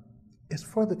 It's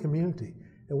for the community.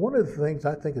 And one of the things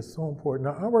I think is so important,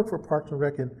 now I worked for Parks and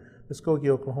Rec in Muskogee,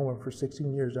 Oklahoma for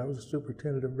 16 years. I was a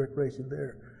superintendent of recreation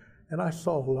there. And I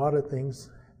saw a lot of things,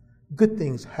 good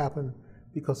things happen,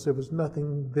 because there was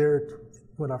nothing there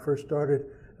when I first started,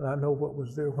 and I know what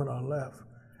was there when I left.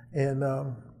 And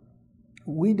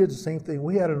we did the same thing.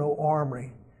 We had an old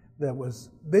armory that was,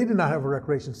 they did not have a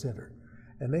recreation center.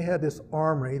 And they had this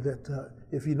armory that,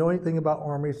 if you know anything about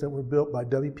armories that were built by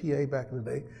WPA back in the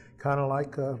day, kind of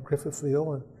like Griffith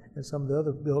Field and some of the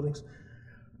other buildings.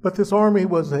 But this armory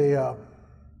was was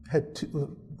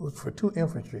for 2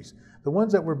 infantries. The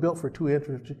ones that were built for 2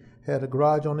 infantry had a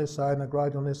garage on this side and a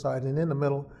garage on this side, and in the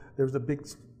middle there was a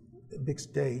big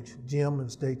stage, gym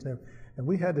and stage and everything. And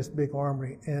we had this big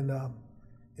armory, and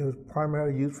it was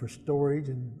primarily used for storage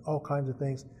and all kinds of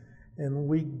things. And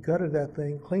we gutted that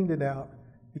thing, cleaned it out,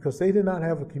 because they did not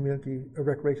have a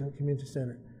recreation community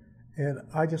center. And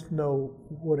I just know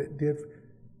what it did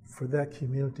for that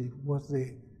community once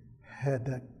they had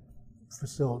that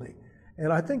facility.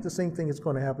 And I think the same thing is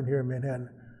going to happen here in Manhattan.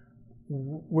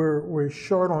 We're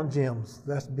short on gyms.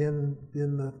 That's been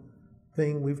the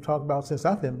thing we've talked about since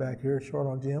I've been back here, short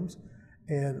on gyms.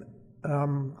 And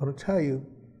I'm going to tell you,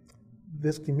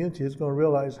 this community is going to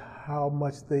realize how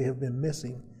much they have been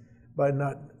missing by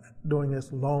not doing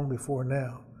this long before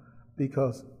now,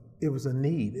 because it was a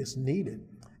need. It's needed.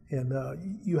 And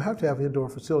you have to have indoor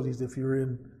facilities if you're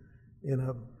in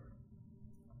a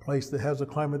place that has a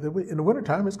climate that in the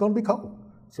wintertime it's going to be cold.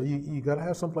 So you got to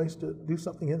have some place to do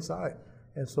something inside.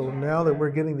 And so now that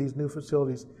we're getting these new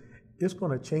facilities, it's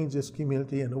going to change this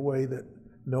community in a way that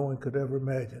no one could ever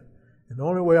imagine. And the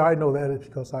only way I know that is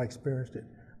because I experienced it.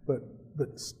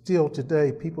 But still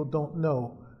today, people don't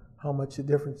know how much a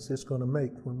difference it's going to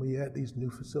make when we add these new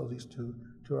facilities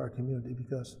to our community,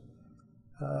 because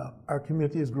our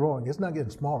community is growing. It's not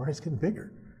getting smaller, it's getting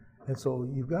bigger. And so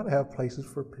you've got to have places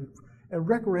for people. And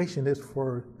recreation is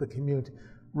for the community.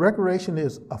 Recreation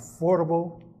is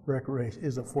affordable. Recreation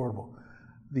is affordable.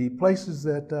 The places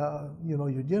that,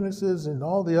 your Genesis and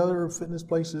all the other fitness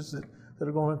places that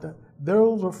are going on,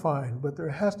 those are fine, but there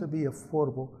has to be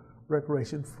affordable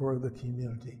recreation for the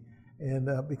community. And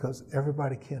because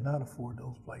everybody cannot afford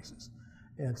those places.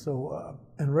 And so,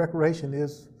 and recreation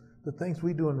is, the things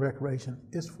we do in recreation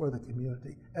is for the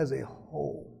community as a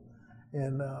whole.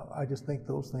 And I just think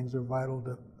those things are vital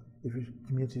to, if your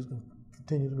community is going to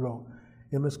continue to grow.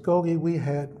 In Muskogee, we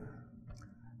had,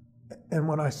 and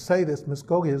when I say this,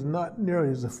 Muskogee is not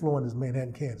nearly as affluent as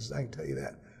Manhattan, Kansas, I can tell you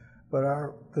that. But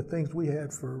the things we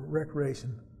had for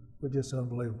recreation were just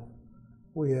unbelievable.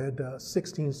 We had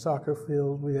 16 soccer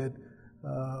fields, we had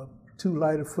 2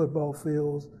 lighted football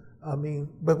fields. I mean,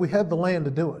 but we had the land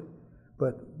to do it.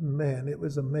 But man, it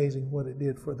was amazing what it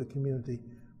did for the community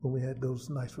when we had those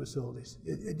nice facilities.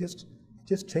 It just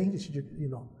changes,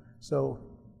 So,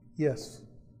 yes.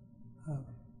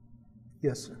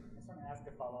 Yes, sir. I just want to ask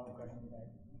a follow-up question.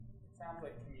 It sounds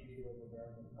like community was a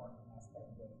very important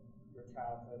aspect of your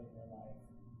childhood and your life.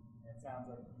 And it sounds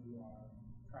like you are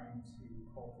trying to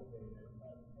cultivate a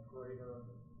greater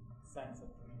sense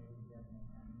of community here in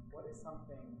Manhattan. What is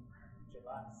something each of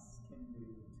us can do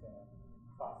to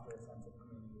foster a sense of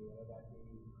community, whether that be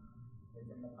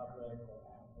within the public or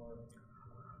at work?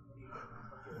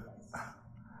 What's your advice?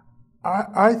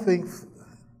 I think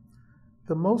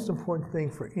the most important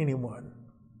thing for anyone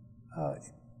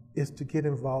is to get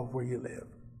involved where you live.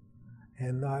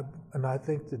 And I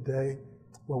think today,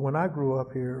 well, when I grew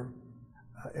up here,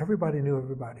 everybody knew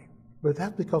everybody. But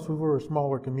that's because we were a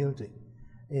smaller community.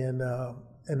 And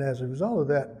as a result of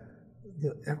that,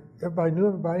 everybody knew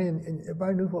everybody and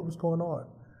everybody knew what was going on.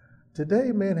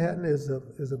 Today, Manhattan is a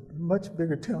much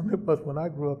bigger town than it was when I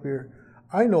grew up here.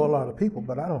 I know a lot of people,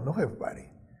 but I don't know everybody.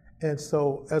 And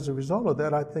so as a result of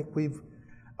that, I think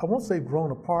I won't say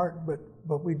grown apart,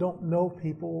 but we don't know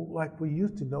people like we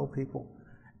used to know people.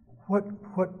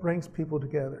 What brings people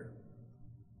together?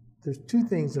 There's two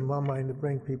things in my mind that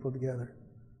bring people together.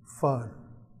 Fun.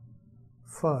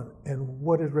 And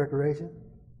what is recreation?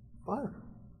 Fun.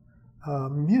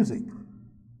 Music.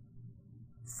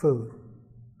 Food.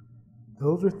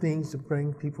 Those are things that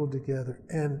bring people together.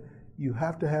 And you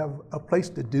have to have a place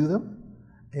to do them.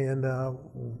 And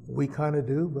we kind of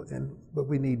do, but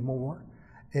we need more.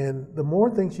 And the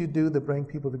more things you do that bring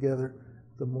people together,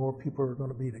 the more people are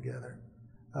going to be together.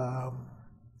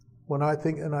 When I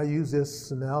think, and I use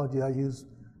this analogy, I use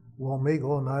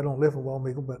Walmegal, and I don't live in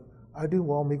Walmegal, but I do.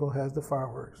 Walmegal has the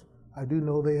fireworks. I do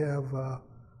know they have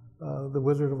the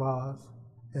Wizard of Oz,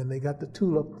 and they got the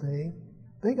tulip thing.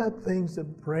 They got things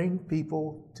that bring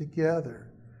people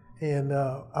together. And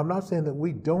I'm not saying that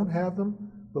we don't have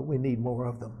them, but we need more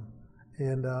of them.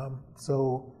 And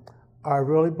so I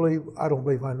really believe, I don't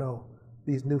believe I know,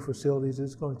 these new facilities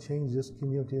is going to change this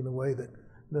community in a way that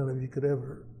none of you could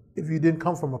ever, if you didn't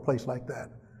come from a place like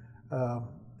that.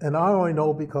 And I only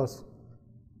know because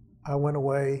I went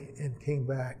away and came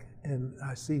back, and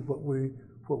I see what we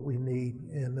need.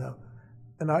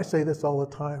 And I say this all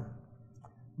the time,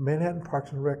 Manhattan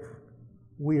Parks and Rec,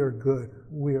 we are good.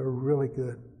 We are really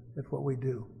good at what we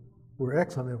do. We're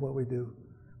excellent at what we do,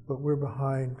 but we're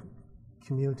behind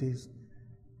communities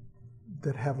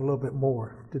that have a little bit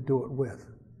more to do it with,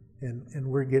 and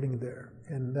we're getting there.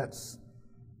 And that's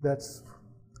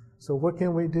so what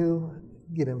can we do?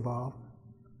 Get involved,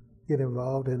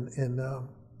 and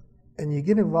you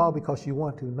get involved because you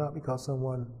want to, not because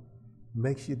someone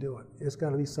makes you do it. It's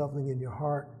got to be something in your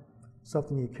heart,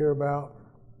 something you care about,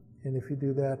 and if you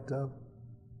do that,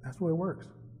 that's the way it works.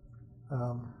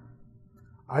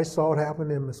 I saw it happen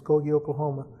in Muskogee,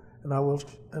 Oklahoma, and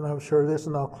I'll share this,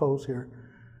 and I'll close here.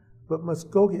 But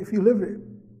Muskogee,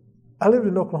 I lived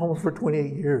in Oklahoma for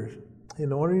 28 years.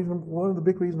 And one of the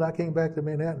big reasons I came back to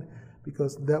Manhattan,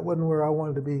 because that wasn't where I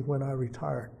wanted to be when I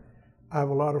retired. I have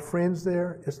a lot of friends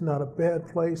there. It's not a bad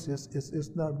place.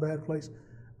 It's not a bad place.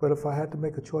 But if I had to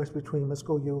make a choice between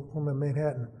Muskogee, Oklahoma, and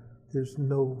Manhattan, it's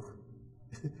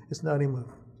not even a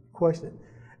question.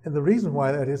 And the reason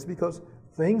why that is because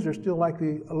things are still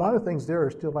a lot of things there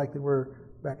are still like they were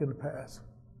back in the past.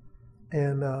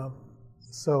 And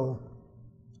so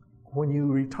when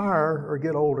you retire or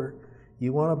get older,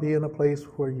 you want to be in a place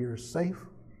where you're safe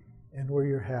and where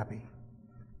you're happy.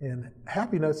 And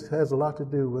happiness has a lot to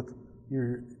do with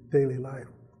your daily life.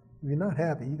 If you're not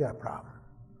happy, you got a problem.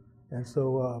 And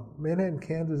so Manhattan,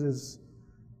 Kansas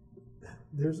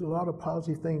there's a lot of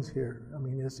positive things here. I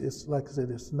mean, it's like I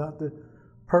said, it's not the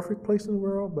perfect place in the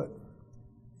world, but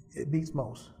it beats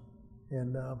most.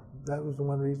 And that was the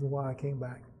one reason why I came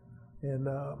back. And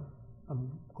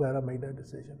I'm glad I made that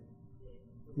decision.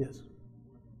 Yes. Could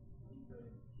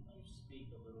you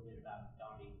speak a little bit about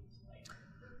Donnie's life?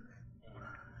 And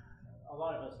a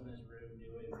lot of us in this room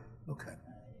knew him. Okay.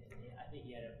 I think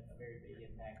he had a very big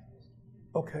impact on this community.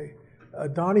 Okay.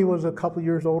 Donnie was a couple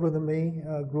years older than me.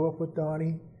 Grew up with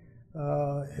Donnie.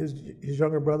 His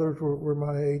younger brothers were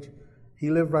my age. He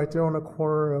lived right there on the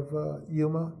corner of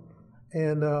Yuma.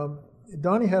 And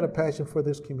Donnie had a passion for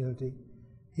this community.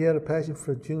 He had a passion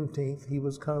for Juneteenth. He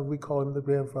was we call him the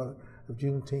grandfather of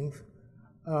Juneteenth.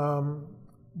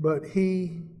 But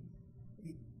he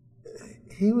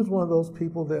was one of those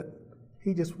people that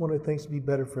he just wanted things to be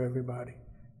better for everybody.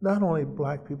 Not only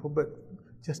black people, but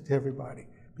just everybody.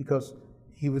 Because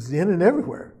he was in and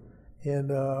everywhere.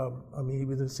 And I mean, he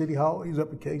was in City Hall, he was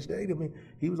up at K-State. I mean,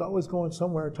 he was always going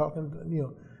somewhere talking,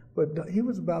 but he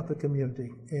was about the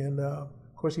community. And of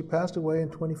course, he passed away in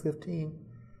 2015.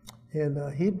 And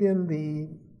he'd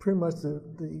been pretty much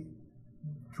the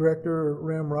director,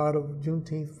 ramrod of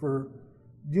Juneteenth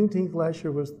Juneteenth last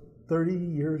year was 30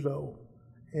 years old.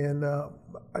 And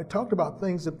I talked about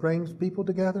things that brings people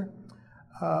together.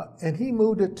 And he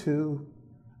moved it to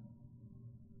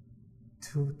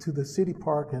to the city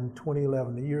park in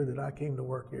 2011, the year that I came to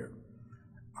work here.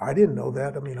 I didn't know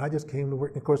that. I mean, I just came to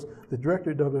work. Of course, the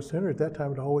director of Douglas Center at that time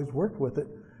had always worked with it.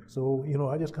 So,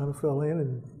 I just kind of fell in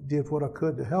and did what I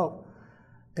could to help.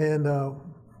 And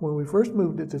when we first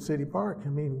moved it to City Park, I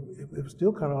mean, it was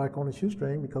still kind of like on a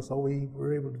shoestring because all we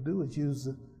were able to do was use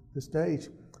the stage.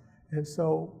 And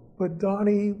so, but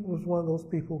Donnie was one of those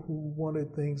people who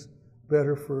wanted things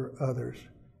better for others.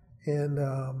 And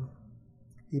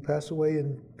he passed away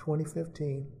in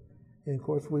 2015. And of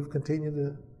course, we've continued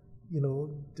to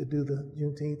do the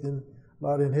Juneteenth and a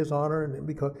lot in his honor, and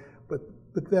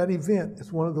but that event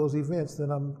is one of those events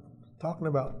that I'm talking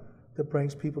about that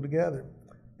brings people together.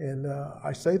 And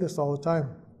I say this all the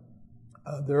time.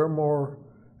 There are more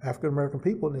African American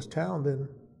people in this town than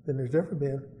there's ever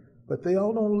been, but they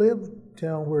all don't live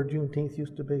down where Juneteenth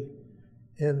used to be,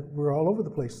 and we're all over the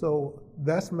place. So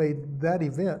that's made that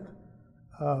event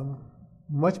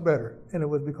much better, and it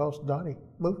was because Donnie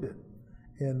moved it.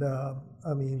 And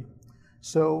I mean,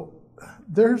 so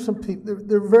there's some people.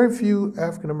 There are very few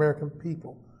African American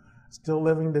people still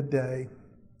living today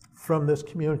from this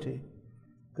community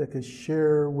that could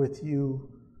share with you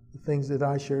the things that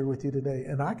I shared with you today.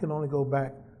 And I can only go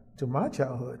back to my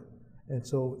childhood. And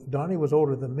so Donnie was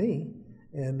older than me.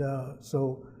 And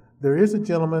so there is a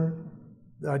gentleman,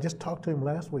 I just talked to him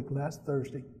last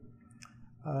Thursday.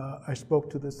 I spoke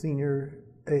to the senior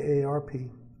AARP.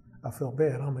 I felt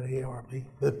bad, I'm an AARP.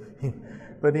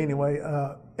 But anyway,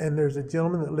 and there's a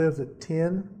gentleman that lives at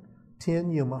 10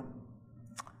 Yuma.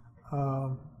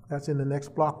 That's in the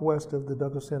next block west of the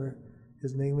Douglas Center.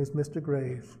 His name is Mr.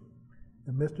 Graves.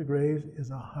 And Mr. Graves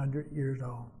is 100 years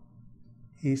old.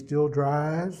 He still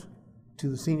drives to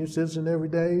the senior citizen every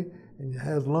day and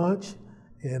has lunch.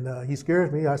 And he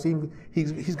scares me. I see him,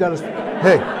 he's got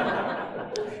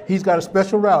he's got a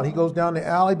special route. He goes down the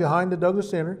alley behind the Douglas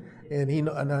Center, and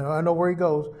I know where he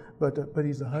goes, but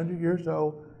he's 100 years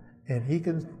old, and he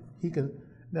can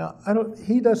now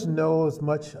he doesn't know as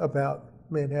much about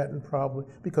Manhattan probably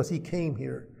because he came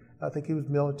here. I think he was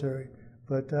military,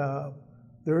 but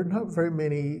there are not very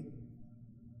many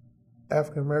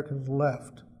African Americans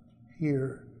left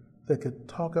here that could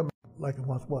talk about it like it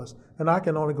once was. And I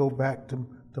can only go back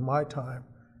to my time.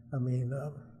 I mean,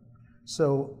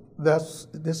 so this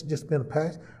has just been a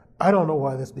passion. I don't know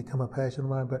why this become a passion of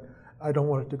mine, but I don't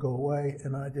want it to go away.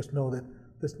 And I just know that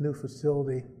this new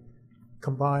facility,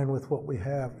 combined with what we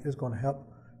have, is going to help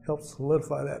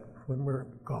solidify that when we're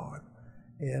gone.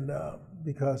 And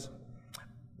because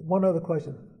one other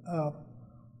question,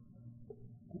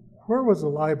 where was the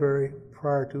library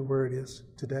prior to where it is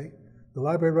today? The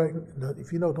library, right?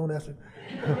 If you know, don't answer.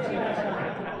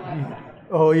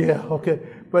 Oh yeah, okay.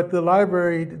 But the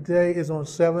library today is on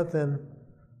 7th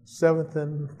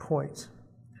and Point.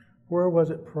 Where was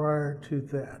it prior to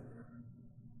that?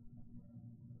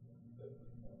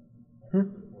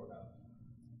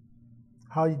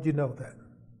 How did you know that?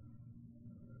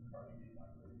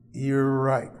 You're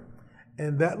right.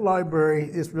 And that library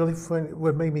is really funny.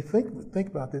 What made me think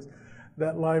about this,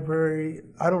 that library,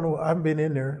 I don't know, I haven't been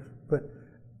in there, but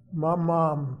my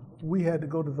mom, we had to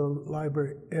go to the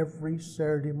library every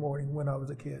Saturday morning when I was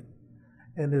a kid.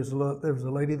 And there was a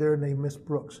lady there named Miss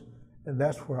Brooks, and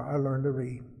that's where I learned to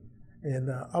read. And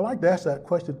I like to ask that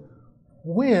question,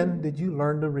 when did you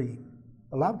learn to read?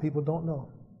 A lot of people don't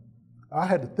know. I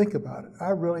had to think about it. I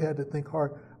really had to think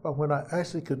hard about when I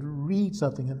actually could read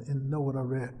something and know what I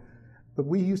read. But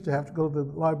we used to have to go to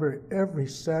the library every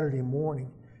Saturday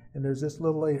morning, and there's this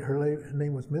little lady, her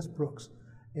name was Miss Brooks,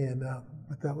 and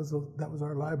but that was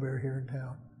our library here in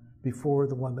town before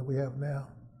the one that we have now.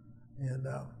 And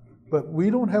but we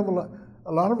don't have a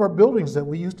lot of our buildings that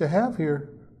we used to have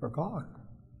here are gone.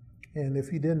 And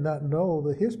if you did not know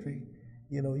the history,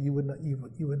 you would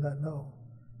not know.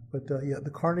 But yeah,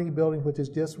 the Carnegie Building, which is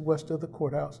just west of the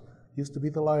courthouse, used to be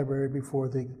the library before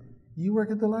the. You work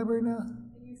at the library now?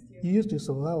 You used to,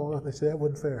 so they say that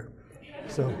wasn't fair.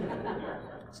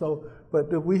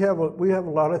 But we have a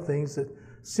lot of things that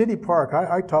City Park.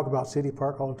 I talk about City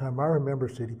Park all the time. I remember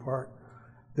City Park.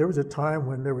 There was a time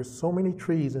when there were so many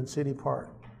trees in City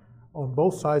Park, on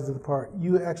both sides of the park.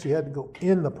 You actually had to go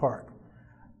in the park.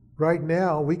 Right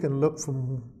now, we can look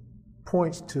from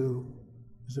Points to,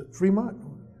 is it Fremont?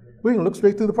 We can look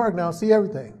straight through the park now and see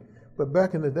everything. But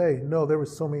back in the day, no, there were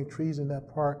so many trees in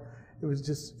that park. It was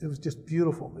just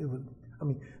beautiful.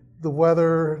 The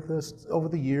weather, over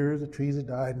the years, the trees had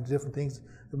died and different things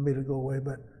that made it go away.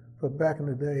 But back in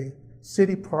the day,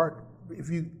 City Park, if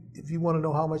you want to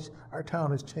know how much our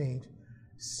town has changed,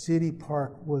 City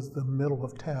Park was the middle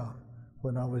of town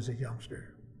when I was a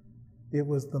youngster. It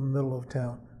was the middle of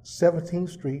town. 17th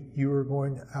Street, you were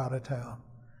going out of town.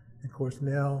 Of course,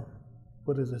 now,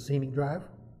 what is it, Scenic Drive?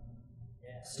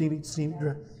 Yeah. Scenic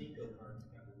Drive. Seco Park's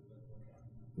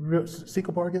kind of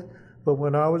Seco Park, but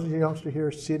when I was a youngster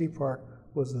here, City Park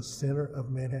was the center of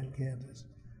Manhattan, Kansas.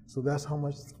 So that's how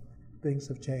much things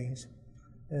have changed,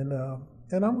 and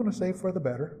I'm going to say for the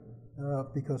better,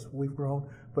 because we've grown.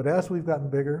 But as we've gotten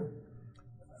bigger,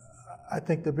 I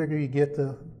think the bigger you get,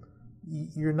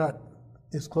 you're not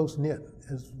as close knit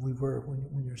as we were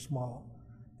when you're small,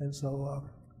 and so,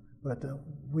 but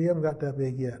we haven't got that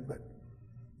big yet. But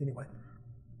anyway.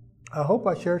 I hope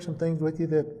I shared some things with you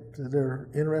that are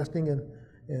interesting,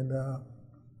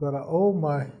 but I owe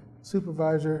my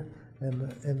supervisor and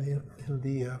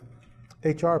the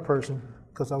HR person,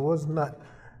 because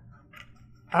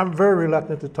I'm very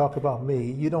reluctant to talk about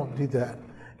me. You don't do that,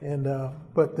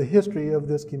 but the history of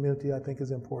this community I think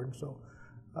is important. So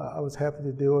I was happy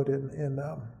to do it, and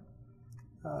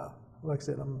like I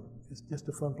said, it's just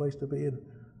a fun place to be, and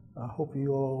I hope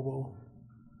you all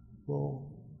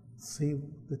will see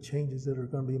the changes that are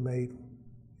going to be made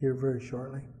here very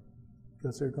shortly,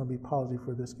 because they're going to be positive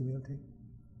for this community.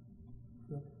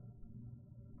 So.